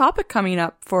fun topic coming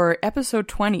up for episode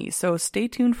 20, so stay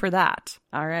tuned for that.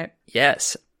 All right.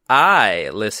 Yes, I,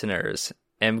 listeners,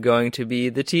 am going to be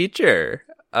the teacher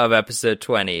of episode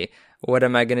 20. What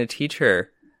am I going to teach her?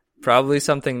 Probably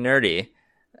something nerdy.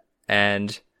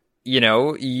 And,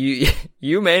 you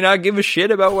may not give a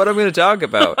shit about what I'm going to talk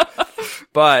about,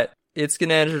 but it's going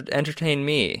to entertain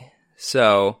me.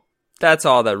 So... that's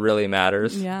all that really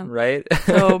matters, right?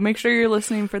 So make sure you're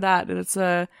listening for that. It's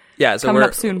coming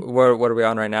up soon. What are we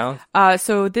on right now?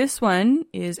 So this one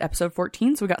is episode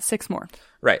 14, so we got 6 more.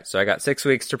 Right, so I got 6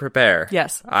 weeks to prepare.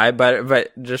 Yes.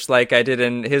 But just like I did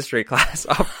in history class,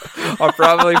 I'll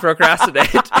probably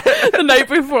procrastinate. The night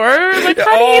before, like,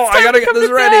 I gotta get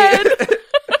this ready.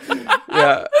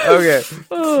 Yeah, okay.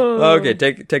 Okay,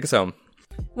 take us home.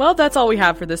 Well, that's all we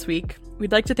have for this week.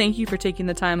 We'd like to thank you for taking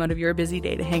the time out of your busy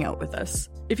day to hang out with us.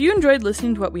 If you enjoyed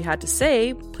listening to what we had to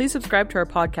say, please subscribe to our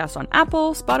podcast on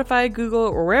Apple, Spotify, Google,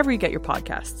 or wherever you get your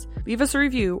podcasts. Leave us a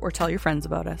review or tell your friends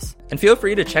about us. And feel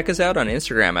free to check us out on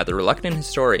Instagram at The Reluctant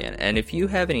Historian. And if you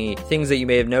have any things that you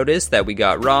may have noticed that we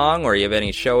got wrong, or you have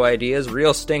any show ideas,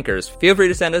 real stinkers, feel free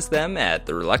to send us them at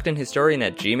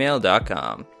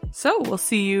thereluctanthistorian@gmail.com. So we'll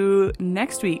see you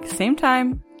next week. Same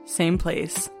time, same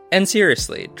place. And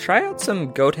seriously, try out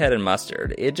some goat head and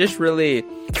mustard. It just really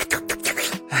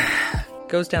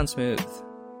goes down smooth.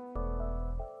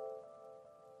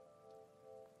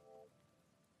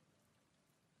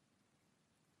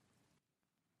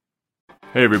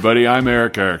 Hey everybody, I'm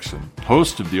Eric Erickson,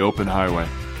 host of The Open Highway.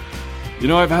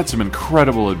 I've had some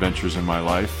incredible adventures in my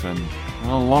life, and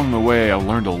along the way I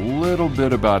learned a little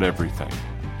bit about everything,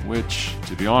 which,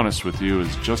 to be honest with you,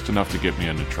 is just enough to get me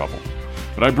into trouble.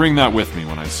 But I bring that with me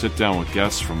when I sit down with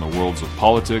guests from the worlds of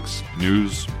politics,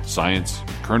 news, science,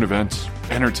 current events,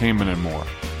 entertainment, and more.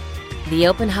 The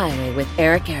Open Highway with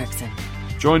Eric Erickson.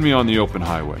 Join me on The Open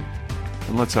Highway,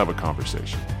 and let's have a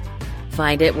conversation.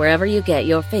 Find it wherever you get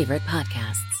your favorite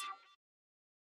podcasts.